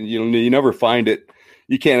it. And you know, you never find it.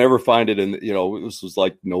 You can't ever find it. And you know, this was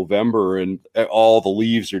like November, and all the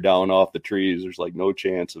leaves are down off the trees. There's like no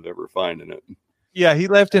chance of ever finding it. Yeah, he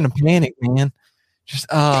left in a panic, man. Just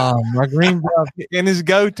my green buff, and his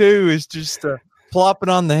go-to is just plop it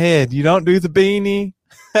on the head. You don't do the beanie.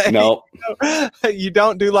 No, you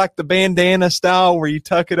don't do like the bandana style where you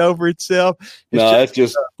tuck it over itself.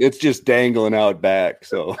 It's just dangling out back.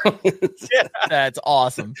 So that's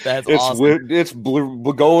awesome. Awesome. It's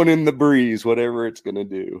going in the breeze, whatever it's gonna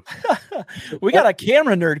do. We got a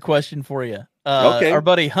camera nerd question for you. Okay. Our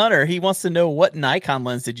buddy Hunter, he wants to know, what Nikon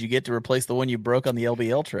lens did you get to replace the one you broke on the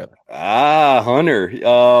LBL trip? Hunter,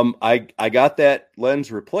 I got that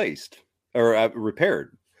lens replaced or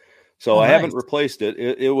repaired. So I haven't replaced it.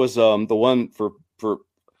 It was the one for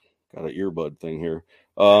got an earbud thing here.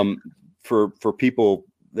 For people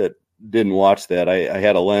that didn't watch that, I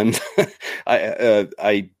had a lens.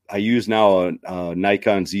 I use now a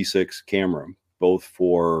Nikon Z6 camera, both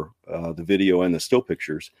for the video and the still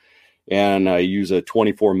pictures. And I use a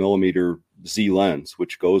 24 millimeter Z lens,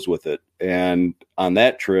 which goes with it. And on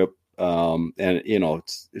that trip, and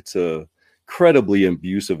it's a incredibly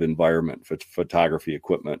abusive environment for photography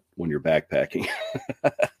equipment when you're backpacking.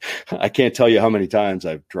 I can't tell you how many times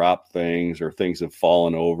I've dropped things or things have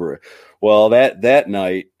fallen over. Well, that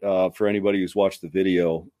night, for anybody who's watched the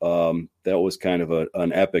video, that was kind of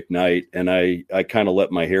an epic night. And I kind of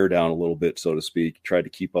let my hair down a little bit, so to speak, tried to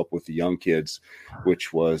keep up with the young kids,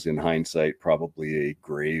 which was in hindsight probably a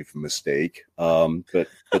grave mistake. But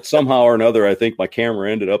somehow or another, I think my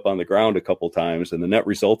camera ended up on the ground a couple times. And the net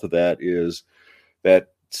result of that is that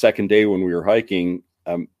second day when we were hiking,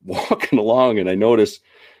 I'm walking along and I noticed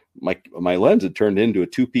my lens had turned into a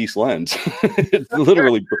 2-piece lens. It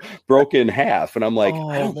literally broke in half. And I'm like,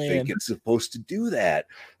 I don't think it's supposed to do that.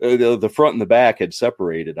 The front and the back had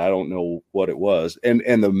separated. I don't know what it was. And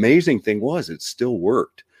the amazing thing was it still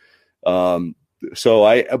worked. But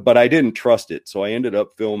I didn't trust it. So I ended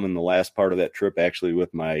up filming the last part of that trip actually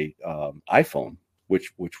with my iPhone,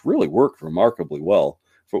 which really worked remarkably well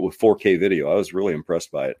with 4K video. I was really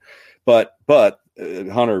impressed by it. But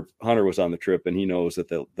Hunter was on the trip and he knows that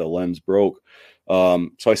the lens broke. So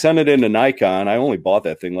I sent it into Nikon. I only bought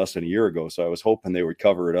that thing less than a year ago, so I was hoping they would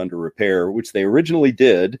cover it under repair, which they originally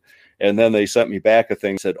did. And then they sent me back a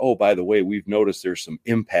thing, said, oh, by the way, we've noticed there's some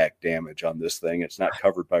impact damage on this thing. It's not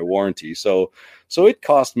covered by warranty. So it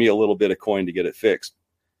cost me a little bit of coin to get it fixed.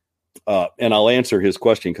 And I'll answer his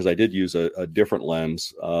question because I did use a different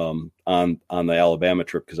lens on the Alabama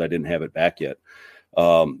trip because I didn't have it back yet.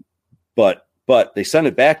 But they sent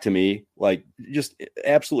it back to me like just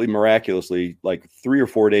absolutely miraculously, like 3 or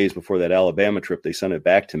 4 days before that Alabama trip, they sent it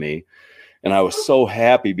back to me. And I was so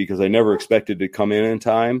happy because I never expected it to come in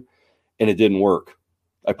time and it didn't work.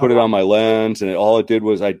 I put it on my lens and all it did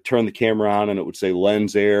was I'd turn the camera on and it would say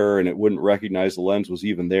lens error and it wouldn't recognize the lens was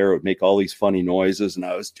even there. It would make all these funny noises. And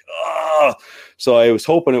I was, so I was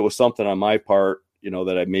hoping it was something on my part,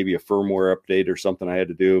 that I maybe a firmware update or something I had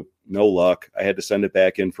to do. No luck. I had to send it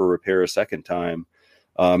back in for repair a second time.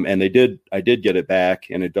 And I did get it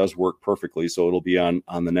back and it does work perfectly. So it'll be on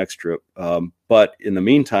the next trip. But in the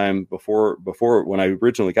meantime, before when I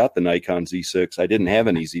originally got the Nikon Z6, I didn't have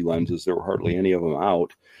any Z lenses. There were hardly any of them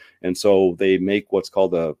out. And so they make what's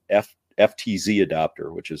called a FTZ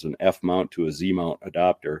adapter, which is an F mount to a Z mount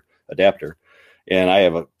adapter. And I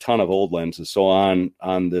have a ton of old lenses. So on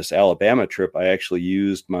this Alabama trip, I actually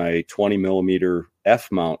used my 20 millimeter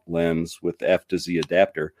F mount lens with the F to Z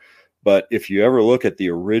adapter. But if you ever look at the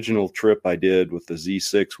original trip I did with the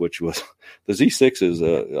Z6, which was the Z6 is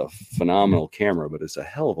a phenomenal camera, but it's a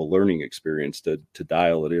hell of a learning experience to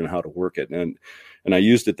dial it in, how to work it. And I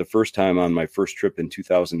used it the first time on my first trip in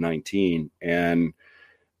 2019. And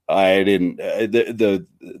I didn't,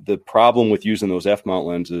 the problem with using those F mount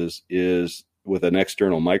lenses is with an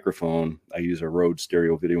external microphone. I use a Rode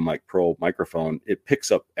Stereo Video Mic Pro microphone. It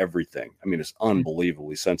picks up everything. I mean, it's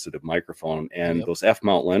unbelievably sensitive microphone. And those F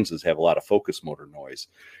mount lenses have a lot of focus motor noise.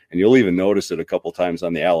 And you'll even notice it a couple times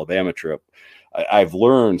on the Alabama trip. I've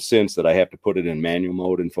learned since that I have to put it in manual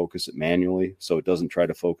mode and focus it manually so it doesn't try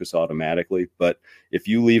to focus automatically. But if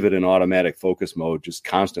you leave it in automatic focus mode, just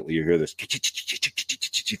constantly you hear this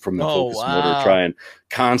from the focus motor trying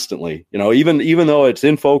constantly, even though it's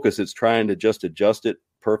in focus, it's trying to just adjust it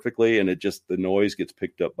perfectly. And the noise gets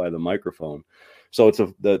picked up by the microphone. So it's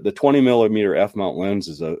the 20 millimeter F mount lens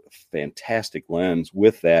is a fantastic lens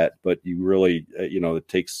with that, but you really,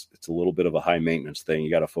 it's a little bit of a high maintenance thing. You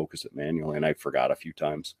got to focus it manually. And I forgot a few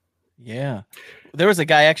times. Yeah. There was a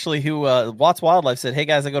guy actually who, Watts Wildlife said, hey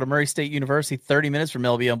guys, I go to Murray State University 30 minutes from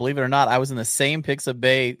LBM. Believe it or not, I was in the same Pixel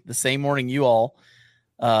Bay the same morning you all,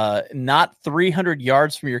 not 300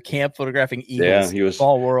 yards from your camp photographing eagles. Yeah, he was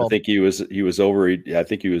small world. I think he was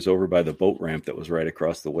over by the boat ramp that was right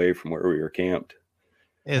across the way from where we were camped.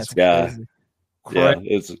 It's crazy. Yeah,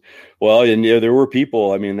 there were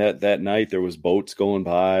people. I mean, that night there was boats going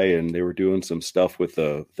by and they were doing some stuff with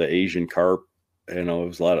the Asian carp. It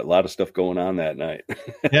was a lot of stuff going on that night.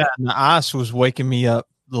 Yeah, and the ice was waking me up.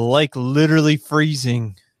 The lake literally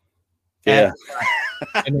freezing. Yeah.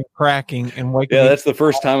 And then cracking and waking me that's the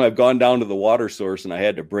first time I've gone down to the water source and I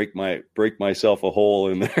had to break myself a hole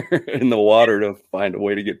in there in the water to find a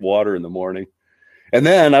way to get water in the morning. And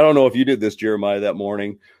then I don't know if you did this, Jeremiah, that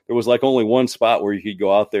morning. There was like only one spot where you could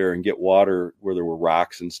go out there and get water where there were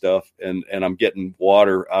rocks and stuff. And I'm getting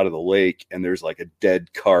water out of the lake and there's like a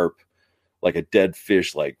dead carp, like a dead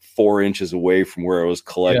fish, like 4 inches away from where I was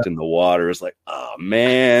collecting the water. It's like, oh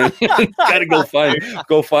man, gotta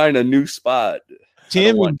go find a new spot.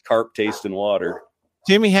 Timmy, carp tasting water.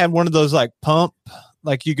 Timmy had one of those like pump,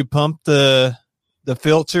 like you could pump the the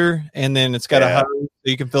filter, and then it's got a Yeah. hose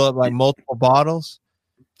so you can fill up like multiple bottles.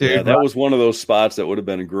 Dude, Yeah, that was one of those spots that would have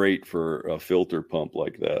been great for a filter pump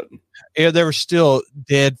like that. yeah, there were still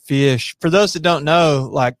dead fish. For those that don't know,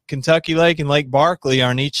 like Kentucky Lake and Lake Barkley are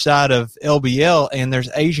on each side of LBL, and there's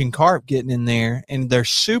Asian carp getting in there, and they're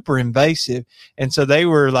super invasive. And so they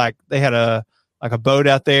were like, they had a boat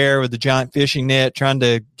out there with a giant fishing net trying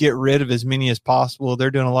to get rid of as many as possible. They're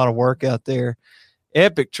doing a lot of work out there.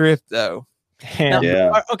 Epic trip though. Now,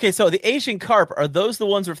 Yeah. okay, so the Asian carp, are those the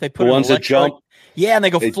ones where if they put The ones that jump, yeah, and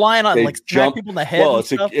they go flying on, they like smack jump- people in the head? well, and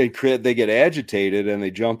stuff? they get agitated and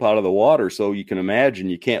they jump out of the water. So you can imagine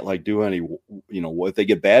you can't like do any, if they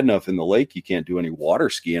get bad enough in the lake, you can't do any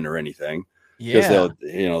water skiing or anything because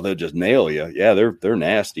Yeah. they'll just nail you. Yeah, they're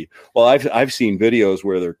nasty. Well, I've seen videos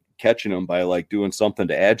where they're catching them by like doing something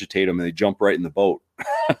to agitate them and they jump right in the boat.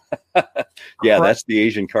 Yeah, that's the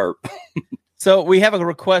Asian carp. So we have a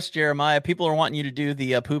request, Jeremiah. People are wanting you to do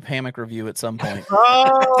the poop hammock review at some point.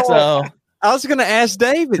 Oh, So I was going to ask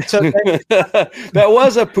David. So That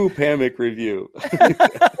was a poop hammock review.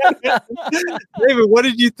 David, what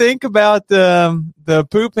did you think about the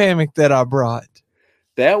poop hammock that I brought?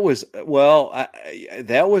 That was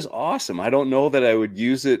that was awesome. I don't know that I would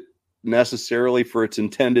use it necessarily for its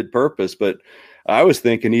intended purpose, but I was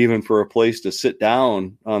thinking even for a place to sit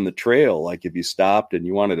down on the trail, like if you stopped and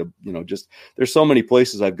you wanted to, just there's so many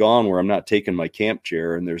places I've gone where I'm not taking my camp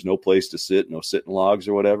chair and there's no place to sit, no sitting logs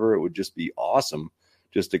or whatever. It would just be awesome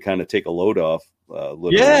just to kind of take a load off.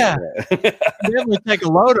 Literally. Yeah. Definitely take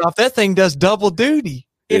a load off. That thing does double duty.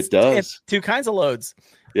 It does. It's two kinds of loads.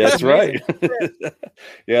 Yeah, that's right.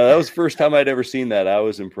 Yeah, that was the first time I'd ever seen that. I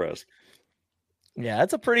was impressed. Yeah,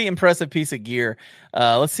 that's a pretty impressive piece of gear.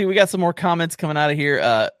 Let's see. We got some more comments coming out of here.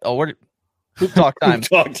 We're poop talk time.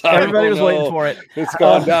 Talk time. Everybody Oh, was no. waiting for it. It's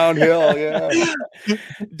gone downhill. Yeah.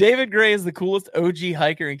 David Gray is the coolest OG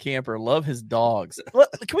hiker and camper. Love his dogs.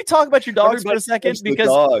 Can we talk about your dogs for a second? Everybody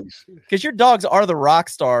loves the dogs. Because your dogs are the rock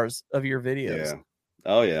stars of your videos. Yeah.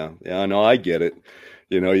 Oh yeah. Yeah. No, I get it.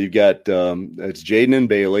 You've got it's Jaden and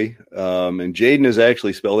Bailey. And Jaden is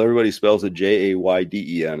actually spelled, everybody spells it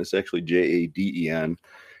Jayden. It's actually Jaden.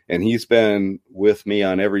 And he's been with me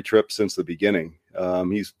on every trip since the beginning.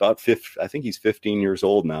 He's about I think he's 15 years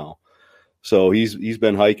old now. So he's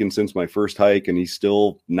been hiking since my first hike and he's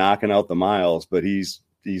still knocking out the miles, but he's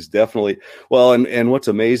definitely well. And what's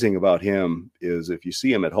amazing about him is if you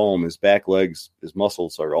see him at home, his back legs, his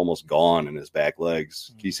muscles are almost gone in his back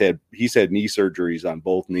legs. He's had knee surgeries on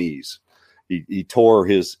both knees. He tore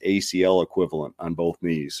his ACL equivalent on both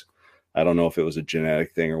knees. I don't know if it was a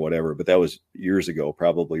genetic thing or whatever, but that was years ago,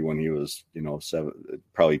 probably when he was,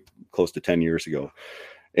 probably close to 10 years ago.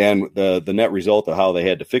 And the net result of how they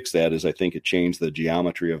had to fix that is I think it changed the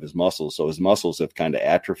geometry of his muscles. So his muscles have kind of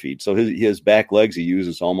atrophied. So his back legs he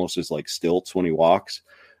uses almost as like stilts when he walks.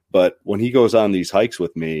 But when he goes on these hikes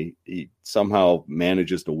with me, he somehow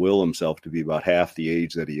manages to will himself to be about half the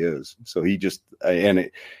age that he is. So he just,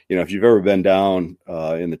 if you've ever been down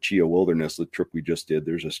in the Chia Wilderness, the trip we just did,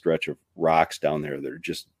 there's a stretch of rocks down there that are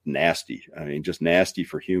just nasty. I mean, just nasty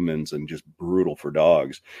for humans and just brutal for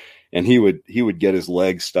dogs. And he would get his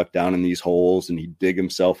legs stuck down in these holes and he'd dig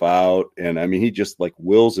himself out. And I mean, he just like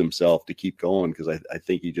wills himself to keep going because I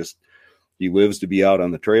think he lives to be out on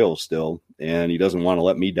the trails still, and he doesn't want to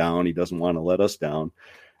let me down. He doesn't want to let us down.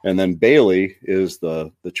 And then Bailey is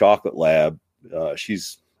the chocolate lab.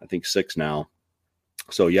 She's, I think, 6 now.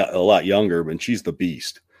 So yeah, a lot younger, but she's the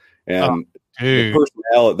beast. And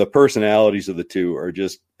the personalities of the two are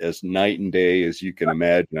just as night and day as you can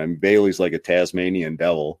imagine. I mean, Bailey's like a Tasmanian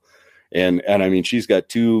devil. And I mean, she's got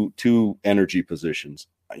two energy positions,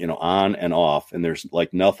 on and off, and there's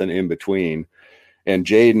like nothing in between. And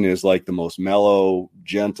Jaden is like the most mellow,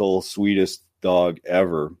 gentle, sweetest dog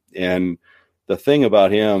ever. And the thing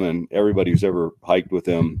about him and everybody who's ever hiked with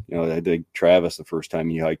him, I think Travis, the first time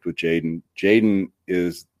he hiked with Jaden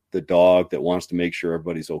is the dog that wants to make sure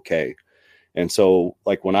everybody's okay. And so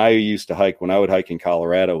like when I would hike in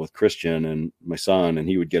Colorado with Christian and my son, and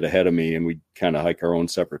he would get ahead of me and we'd kind of hike our own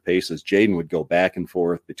separate paces, Jaden would go back and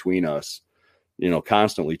forth between us,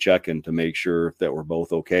 constantly checking to make sure that we're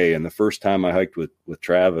both okay. And the first time I hiked with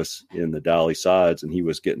Travis in the Dolly Sods and he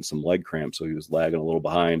was getting some leg cramps, so he was lagging a little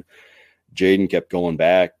behind, Jaden kept going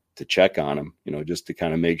back to check on him, just to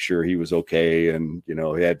kind of make sure he was okay. And, he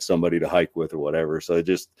had somebody to hike with or whatever. So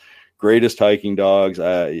just greatest hiking dogs,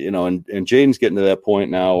 and Jaden's getting to that point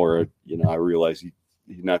now where, I realize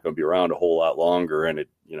he's not going to be around a whole lot longer. And it,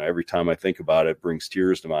 every time I think about it, brings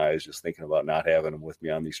tears to my eyes, just thinking about not having him with me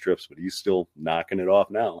on these trips, but he's still knocking it off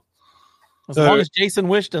now. As long as Jason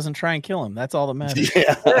Wish doesn't try and kill him, that's all that matters.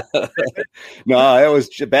 Yeah. No, that was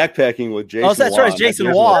backpacking with Jason. Oh, that's right,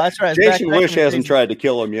 Jason Waugh. That's right. Jason Wish hasn't tried to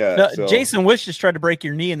kill him yet. No, so. Jason Wish just tried to break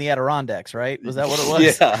your knee in the Adirondacks, right? Was that what it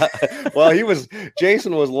was? Yeah. Well,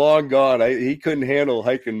 Jason was long gone. He couldn't handle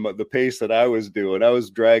hiking the pace that I was doing. I was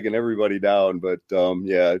dragging everybody down, but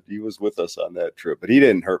yeah, he was with us on that trip. But he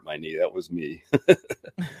didn't hurt my knee. That was me.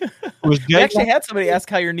 We actually had somebody ask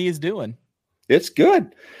how your knee is doing. It's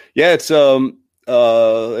good. Yeah, it's it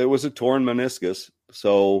was a torn meniscus.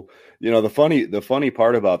 So, the funny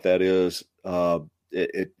part about that is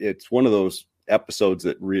it's one of those episodes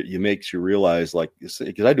that makes you realize, like,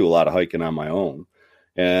 because I do a lot of hiking on my own,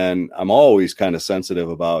 and I'm always kind of sensitive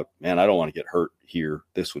about, man, I don't want to get hurt here.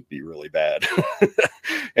 This would be really bad.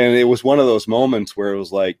 And it was one of those moments where it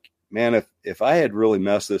was like, man, if I had really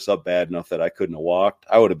messed this up bad enough that I couldn't have walked,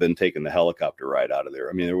 I would have been taking the helicopter ride out of there.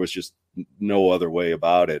 I mean, there was just no other way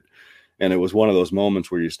about it. And it was one of those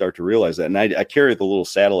moments where you start to realize that. And I carry the little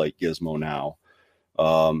satellite gizmo now.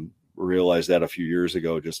 Realized that a few years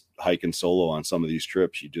ago, just hiking solo on some of these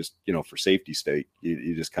trips, you just, for safety sake,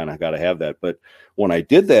 you just kind of got to have that. But when I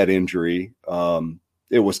did that injury,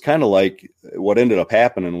 it was kind of like what ended up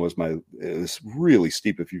happening was it was really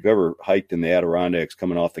steep. If you've ever hiked in the Adirondacks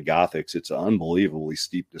coming off the Gothics, it's an unbelievably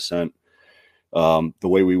steep descent the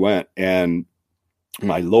way we went. And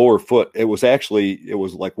my lower foot, it was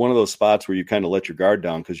like one of those spots where you kind of let your guard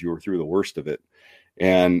down because you were through the worst of it.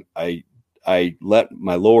 And I let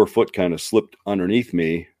my lower foot kind of slipped underneath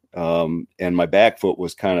me. And my back foot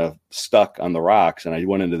was kind of stuck on the rocks. And I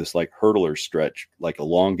went into this like hurdler stretch, like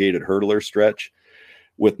elongated hurdler stretch,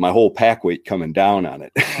 with my whole pack weight coming down on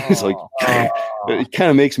it. It's like, it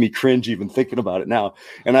kind of makes me cringe even thinking about it now.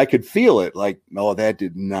 And I could feel it like, oh, that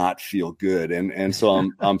did not feel good. And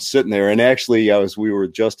so I'm sitting there, and actually we were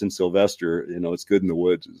with Justin Sylvester, It's Good in the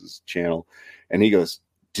Woods is his channel. And he goes,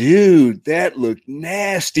 dude, that looked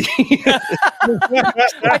nasty.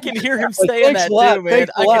 I can hear him saying that too, man.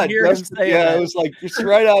 I can hear him saying that. Yeah, it was like, just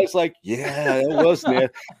right out. It's like, yeah, it was nasty.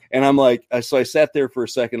 And I'm like, so I sat there for a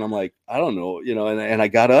second. I'm like, I don't know, and I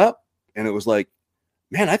got up, and it was like,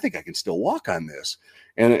 man, I think I can still walk on this.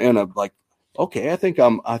 And I'm like, okay, I think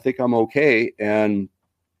I'm okay. And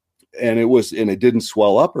it didn't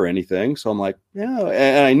swell up or anything. So I'm like, yeah.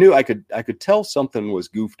 And I knew I could tell something was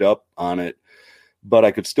goofed up on it, but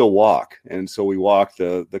I could still walk. And so we walked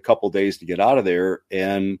the couple days to get out of there.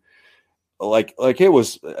 And like it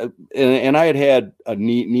was, and I had a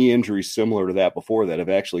knee injury similar to that before that have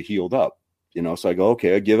actually healed up, so I go,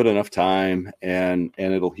 okay, I give it enough time and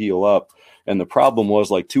it'll heal up. And the problem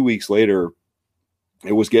was, like 2 weeks later,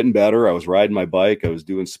 it was getting better. I was riding my bike. I was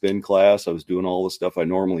doing spin class. I was doing all the stuff I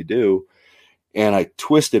normally do. And I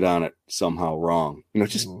twisted on it somehow wrong,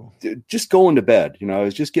 just going to bed. I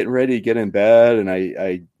was just getting ready to get in bed, and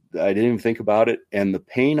I didn't even think about it. And the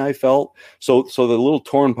pain I felt, so the little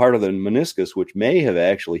torn part of the meniscus, which may have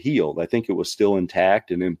actually healed, I think it was still intact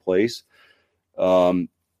and in place.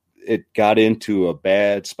 It got into a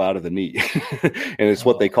bad spot of the knee, and it's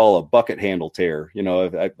what they call a bucket handle tear.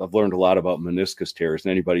 I've learned a lot about meniscus tears,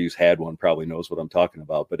 and anybody who's had one probably knows what I'm talking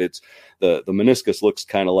about. But it's the meniscus looks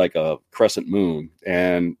kind of like a crescent moon,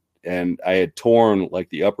 and I had torn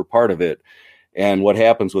like the upper part of it. And what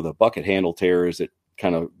happens with a bucket handle tear is it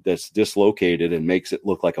that's dislocated and makes it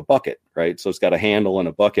look like a bucket, right? So it's got a handle and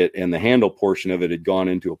a bucket, and the handle portion of it had gone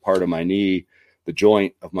into a part of my knee, the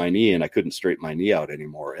joint of my knee, and I couldn't straighten my knee out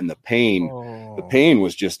anymore. And the pain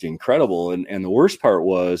was just incredible. And the worst part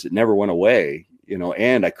was it never went away,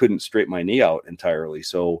 and I couldn't straighten my knee out entirely.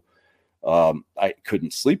 So I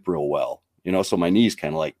couldn't sleep real well, so my knee's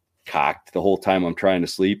kind of like cocked the whole time I'm trying to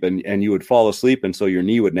sleep, and you would fall asleep. And so your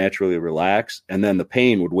knee would naturally relax, and then the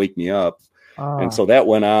pain would wake me up. And so that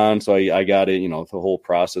went on. So I got it, the whole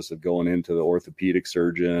process of going into the orthopedic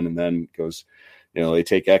surgeon, and then goes, they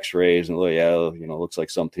take x-rays and looks like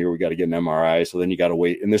something here. We got to get an MRI. So then you got to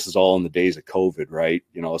wait. And this is all in the days of COVID, right?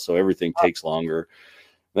 So everything takes longer.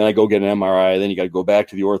 Then I go get an MRI. Then you got to go back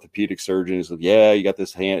to the orthopedic surgeon. He says, yeah, you got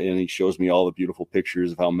this hand. And he shows me all the beautiful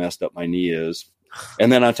pictures of how messed up my knee is.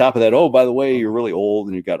 And then on top of that, oh, by the way, you're really old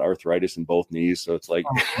and you've got arthritis in both knees. So it's like,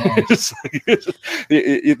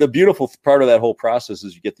 the beautiful part of that whole process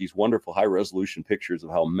is you get these wonderful high resolution pictures of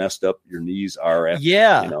how messed up your knees are after,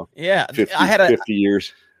 50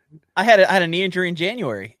 years. I had a knee injury in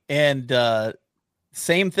January, and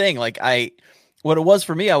same thing. Like what it was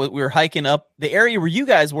for me, we were hiking up the area where you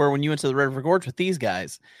guys were when you went to the Red River Gorge with these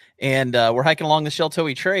guys, and we're hiking along the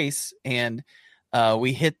Sheltowee Trace, and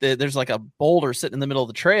we hit there's like a boulder sitting in the middle of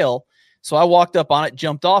the trail. So I walked up on it,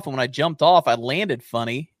 jumped off. And when I jumped off, I landed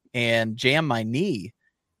funny and jammed my knee.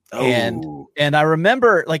 And I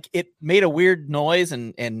remember like it made a weird noise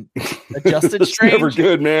and adjusted strange. Never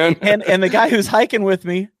good, man. And the guy who's hiking with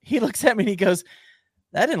me, he looks at me and he goes,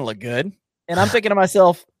 "That didn't look good." And I'm thinking to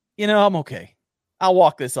myself, I'm okay. I'll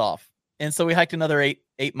walk this off. And so we hiked another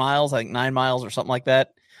 8 miles, I think 9 miles or something like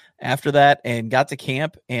that after that, and got to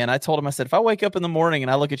camp. And I told him, I said, if I wake up in the morning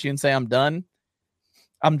and I look at you and say I'm done,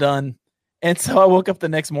 I'm done. And so I woke up the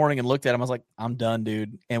next morning and looked at him. I was like, I'm done,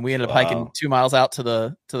 dude. And we ended up hiking 2 miles out to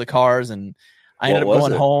the cars, and I ended up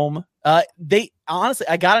going home. They honestly,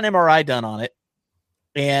 I got an MRI done on it.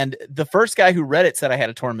 And the first guy who read it said I had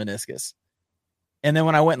a torn meniscus. And then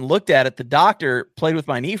when I went and looked at it, the doctor played with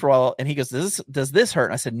my knee for a while, and he goes, does this hurt?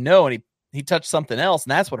 And I said, no. And he touched something else,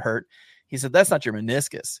 and that's what hurt. He said, that's not your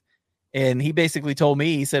meniscus. And he basically told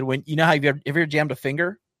me, he said, when you know how you've ever jammed a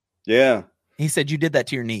finger? Yeah. He said, you did that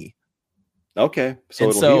to your knee. Okay. So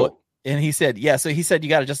it'll heal. And he said, yeah. So he said, you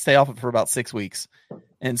got to just stay off it for about 6 weeks.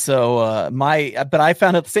 And so but I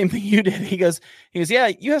found out the same thing you did. He goes,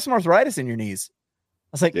 yeah, you have some arthritis in your knees. I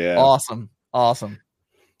was like, yeah. Awesome.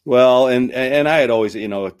 Well, and I had always,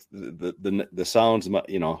 the sounds,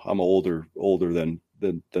 I'm older than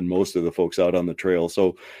most of the folks out on the trail.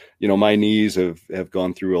 So, my knees have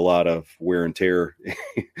gone through a lot of wear and tear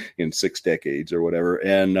in 6 decades or whatever.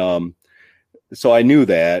 And, so I knew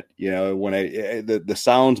that, when the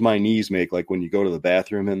sounds my knees make, like when you go to the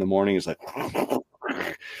bathroom in the morning, is like,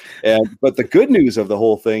 but the good news of the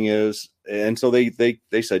whole thing is, and so they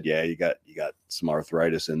said, yeah, you got some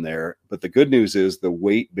arthritis in there. But the good news is the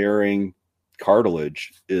weight bearing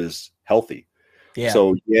cartilage is healthy. Yeah.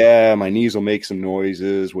 So yeah, my knees will make some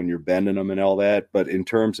noises when you're bending them and all that. But in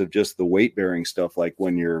terms of just the weight bearing stuff, like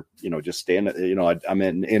when you're, just standing, I'm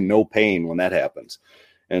in no pain when that happens.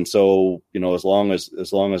 And so, as long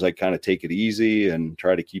as I kind of take it easy and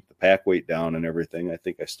try to keep the pack weight down and everything, I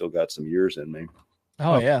think I still got some years in me.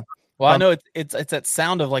 Oh yeah. Well, I know it's that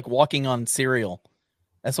sound of like walking on cereal.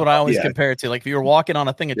 That's what I always compare it to. Like if you were walking on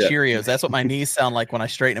a thing of Cheerios, that's what my knees sound like when I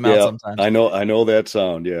straighten them out sometimes. I know that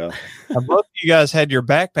sound. Yeah. Both of you guys had your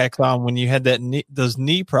backpacks on when you had those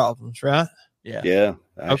knee problems, right? Yeah. Yeah.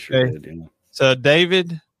 I sure did, yeah. So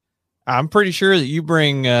David, I'm pretty sure that you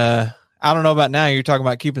bring, I don't know about now. You're talking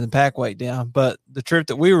about keeping the pack weight down, but the trip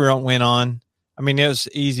that we went on, I mean, it was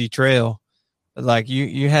easy trail. Like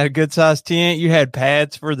you had a good sized tent, you had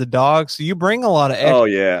pads for the dogs. So you bring a lot of extra. Oh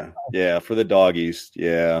yeah. Yeah. For the doggies.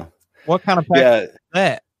 Yeah. What kind of pack is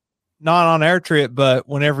that? Not on our trip, but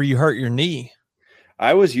whenever you hurt your knee.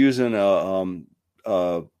 I was using an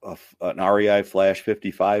REI Flash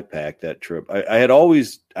 55 pack that trip. I had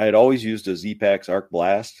always used a Z-Packs Arc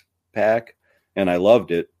Blast pack, and I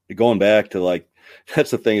loved it. Going back to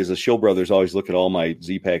that's the thing, is the Shill brothers always look at all my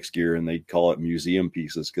Z-Packs gear and they call it museum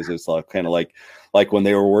pieces, because it's kind of like when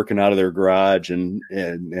they were working out of their garage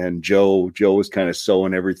and Joe was kind of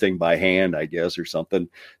sewing everything by hand, I guess, or something.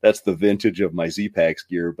 That's the vintage of my Z-Packs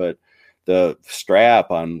gear. But the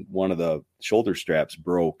strap on one of the shoulder straps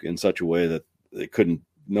broke in such a way that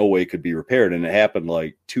no way could be repaired. And it happened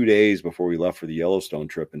like 2 days before we left for the Yellowstone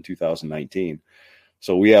trip in 2019.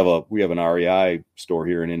 So we have an REI store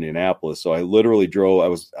here in Indianapolis. So I literally drove. I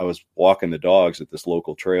was walking the dogs at this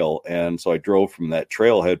local trail, and so I drove from that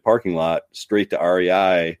trailhead parking lot straight to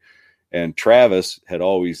REI. And Travis he'd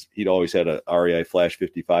always had a REI Flash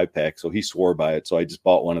 55 pack, so he swore by it. So I just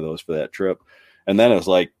bought one of those for that trip. And then it was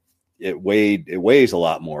like it weighs a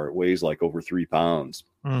lot more. It weighs like over 3 pounds,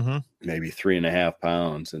 maybe 3.5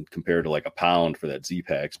 pounds, and compared to like a pound for that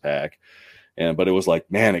Z-Packs pack. But it was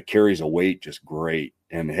like, man, it carries a weight just great,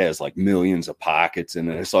 and it has like millions of pockets in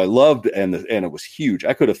it. So I loved, and it was huge.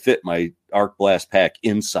 I could have fit my Arc Blast pack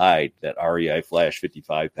inside that REI Flash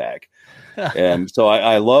 55 pack. And so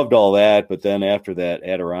I loved all that. But then after that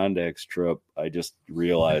Adirondacks trip, I just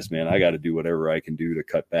realized, man, I got to do whatever I can do to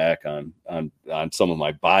cut back on some of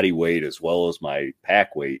my body weight as well as my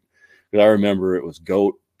pack weight. Because I remember it was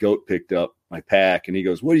Goat picked up my pack, and he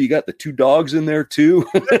goes, "What do you got? The 2 dogs in there too?"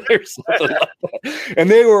 Or something like that. And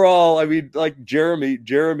they were all, I mean, like Jeremy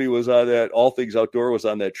was on that, All Things Outdoor was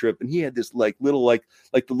on that trip, and he had this like little like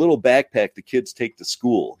the little backpack the kids take to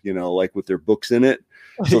school, like with their books in it.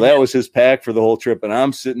 So that was his pack for the whole trip. And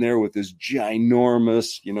I'm sitting there with this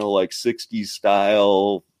ginormous, like 60s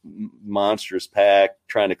style monstrous pack,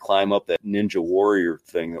 trying to climb up that Ninja Warrior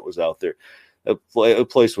thing that was out there. The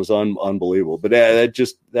place was unbelievable, but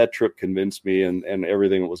that trip convinced me, and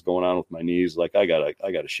everything that was going on with my knees, like I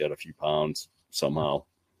gotta shed a few pounds somehow.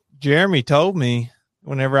 Jeremy told me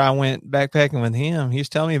whenever I went backpacking with him, he was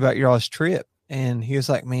telling me about your all's trip, and he was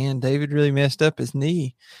like, "Man, David really messed up his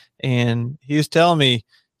knee," and he was telling me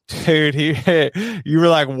Dude, you were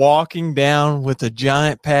like walking down with a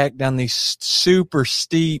giant pack down these super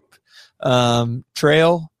steep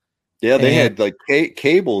trail. Yeah, they had like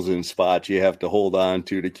cables in spots you have to hold on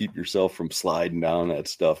to keep yourself from sliding down that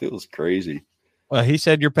stuff. It was crazy. Well, he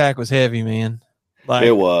said your pack was heavy, man. Like,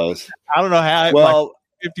 it was. I don't know how. Well,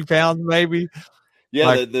 like 50 pounds maybe. Yeah,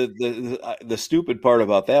 like, the stupid part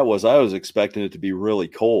about that was I was expecting it to be really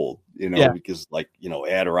cold, because like,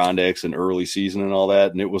 Adirondacks and early season and all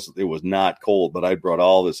that, and it was not cold, but I brought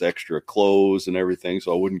all this extra clothes and everything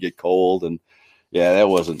so I wouldn't get cold, and yeah, that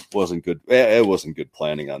wasn't good. It wasn't good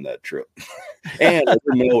planning on that trip. And I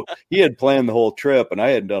didn't know he had planned the whole trip, and I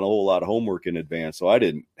hadn't done a whole lot of homework in advance, so I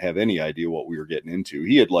didn't have any idea what we were getting into.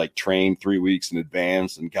 He had like trained 3 weeks in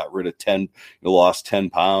advance and got rid of lost 10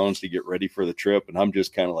 pounds to get ready for the trip, and I'm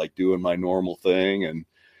just kind of like doing my normal thing. And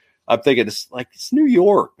I'm thinking it's New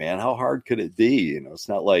York, man. How hard could it be? It's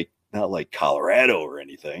not like Colorado or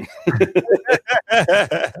anything.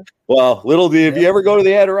 Well, if you ever go to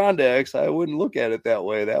the Adirondacks, I wouldn't look at it that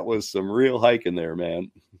way. That was some real hiking there,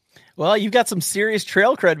 man. Well, you've got some serious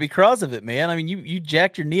trail cred because of it, man. I mean, you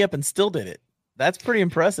jacked your knee up and still did it. That's pretty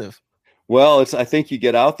impressive. Well, I think you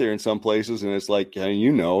get out there in some places and it's like,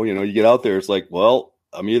 you get out there, it's like, well,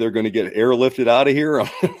 I'm either going to get airlifted out of here or I'm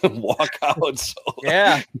going to walk out. So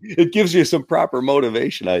yeah, it gives you some proper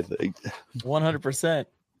motivation, I think. 100%.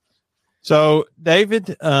 So,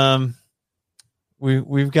 David,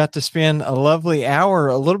 we've got to spend a lovely hour,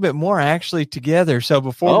 a little bit more actually together. So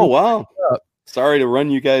before, wow, sorry to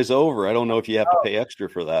run you guys over. I don't know if you have to pay extra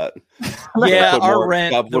for that. Yeah, our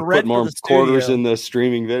rent, the rent put more quarters in the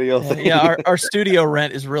streaming video thing. Yeah, our studio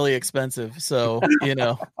rent is really expensive, so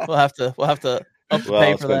we'll have to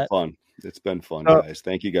pay for that. Fun. It's been fun, guys.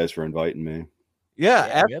 Thank you guys for inviting me.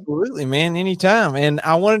 Yeah, absolutely, man. Anytime. And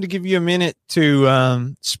I wanted to give you a minute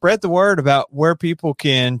to spread the word about where people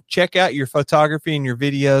can check out your photography and your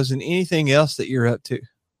videos and anything else that you're up to.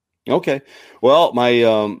 Okay. Well, I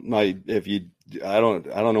don't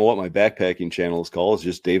know what my backpacking channel is called. It's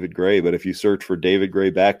just David Gray, but if you search for David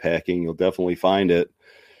Gray backpacking, you'll definitely find it.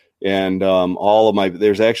 And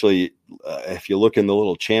there's actually, if you look in the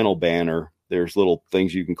little channel banner, there's little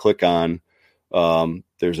things you can click on.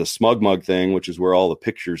 There's a Smug Mug thing, which is where all the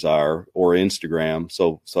pictures are, or Instagram.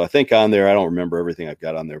 So I think on there, I don't remember everything I've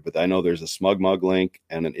got on there, but I know there's a Smug Mug link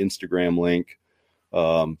and an Instagram link.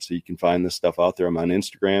 So you can find this stuff out there. I'm on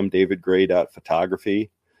Instagram,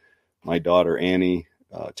 davidgray.photography. My daughter, Annie,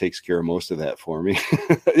 takes care of most of that for me.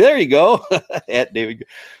 There you go. At David.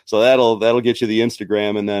 So that'll get you the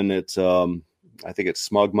Instagram. And then it's, I think it's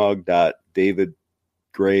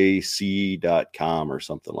smugmug.davidgrayc.com or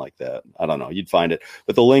something like that. I don't know. You'd find it,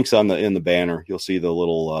 but the links in the banner, you'll see the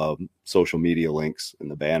little social media links in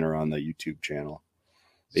the banner on the YouTube channel.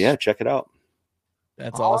 But yeah, check it out.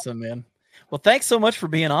 That's awesome, man. Well, thanks so much for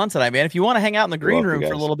being on tonight, man. If you want to hang out in the green room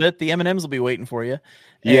for a little bit, the M&Ms will be waiting for you.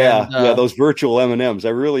 Yeah, those virtual M&Ms. I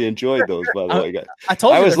really enjoyed those, by the way. I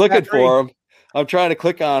was looking for them. I'm trying to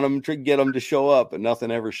click on them to get them to show up, but nothing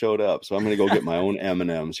ever showed up. So I'm going to go get my own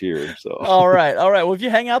M&Ms here. So all right. Well, if you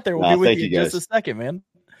hang out there, we'll be with you in just a second, man.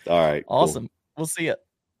 All right. Awesome. Cool. We'll see you.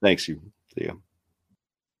 Thanks. See you.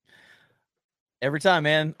 Every time,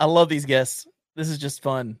 man. I love these guests. This is just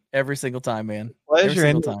fun every single time, man. Pleasure.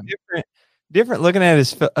 And different looking at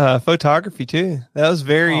his photography too. That was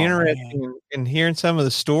very interesting in hearing some of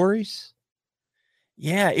the stories.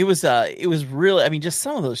 Yeah, it was really, I mean, just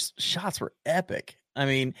some of those shots were epic. I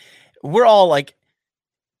mean, we're all like,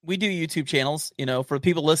 we do YouTube channels, for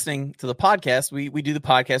people listening to the podcast, we do the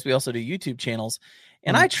podcast. We also do YouTube channels,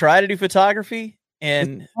 and I try to do photography,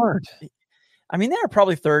 and it's hard. I mean, there are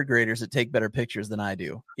probably third graders that take better pictures than I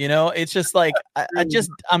do. It's just like,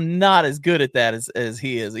 I'm not as good at that as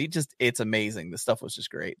he is. It's amazing. The stuff was just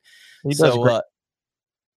great.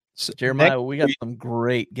 So Jeremiah, we got some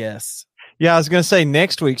great guests. Yeah, I was going to say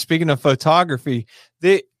next week, speaking of photography,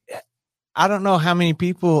 I don't know how many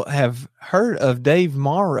people have heard of Dave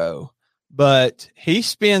Morrow, but he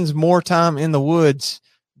spends more time in the woods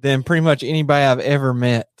than pretty much anybody I've ever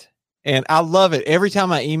met. And I love it. Every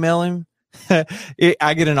time I email him,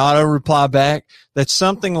 I get an auto reply back that's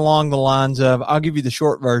something along the lines of, I'll give you the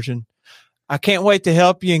short version. I can't wait to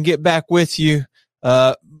help you and get back with you.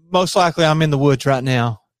 Most likely I'm in the woods right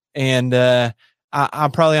now. And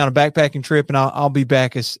I'm probably on a backpacking trip, and I'll be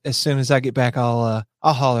back as soon as I get back. I'll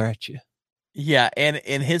holler at you. Yeah, and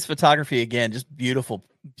in his photography, again, just beautiful,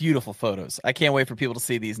 beautiful photos. I can't wait for people to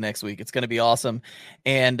see these next week. It's going to be awesome.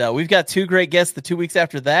 And we've got two great guests the 2 weeks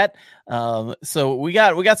after that. So we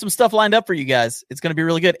got some stuff lined up for you guys. It's going to be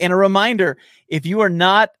really good. And a reminder, if you are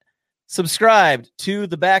not subscribed to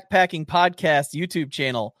the Backpacking Podcast YouTube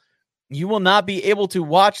channel, you will not be able to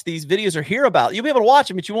watch these videos or hear about. You'll be able to watch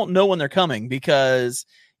them, but you won't know when they're coming because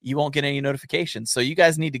you won't get any notifications. So you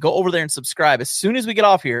guys need to go over there and subscribe. As soon as we get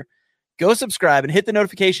off here, go subscribe and hit the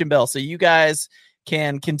notification bell so you guys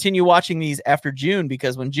can continue watching these after June,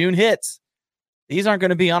 because when June hits, these aren't going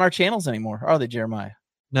to be on our channels anymore, are they, Jeremiah?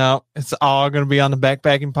 No, it's all going to be on the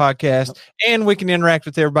Backpacking Podcast, and we can interact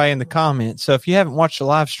with everybody in the comments. So if you haven't watched the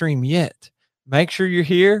live stream yet, make sure you're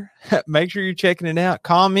here. Make sure you're checking it out.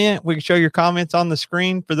 Comment. We can show your comments on the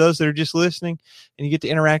screen for those that are just listening, and you get to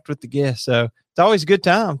interact with the guests. So it's always a good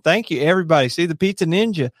time. Thank you, everybody. See the Pizza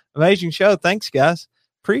Ninja. Amazing show. Thanks, guys.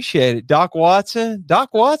 Appreciate it. Doc Watson.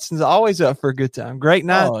 Doc Watson's always up for a good time. Great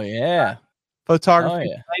night. Oh, yeah.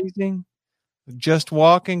 Photography. Amazing. Just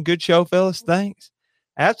walking. Good show, fellas. Thanks.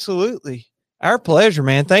 Absolutely. Our pleasure,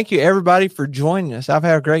 man. Thank you, everybody, for joining us. I've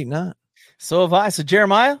had a great night. So have I. So,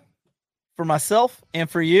 Jeremiah, for myself and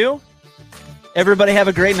for you, everybody have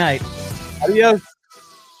a great night. Adios.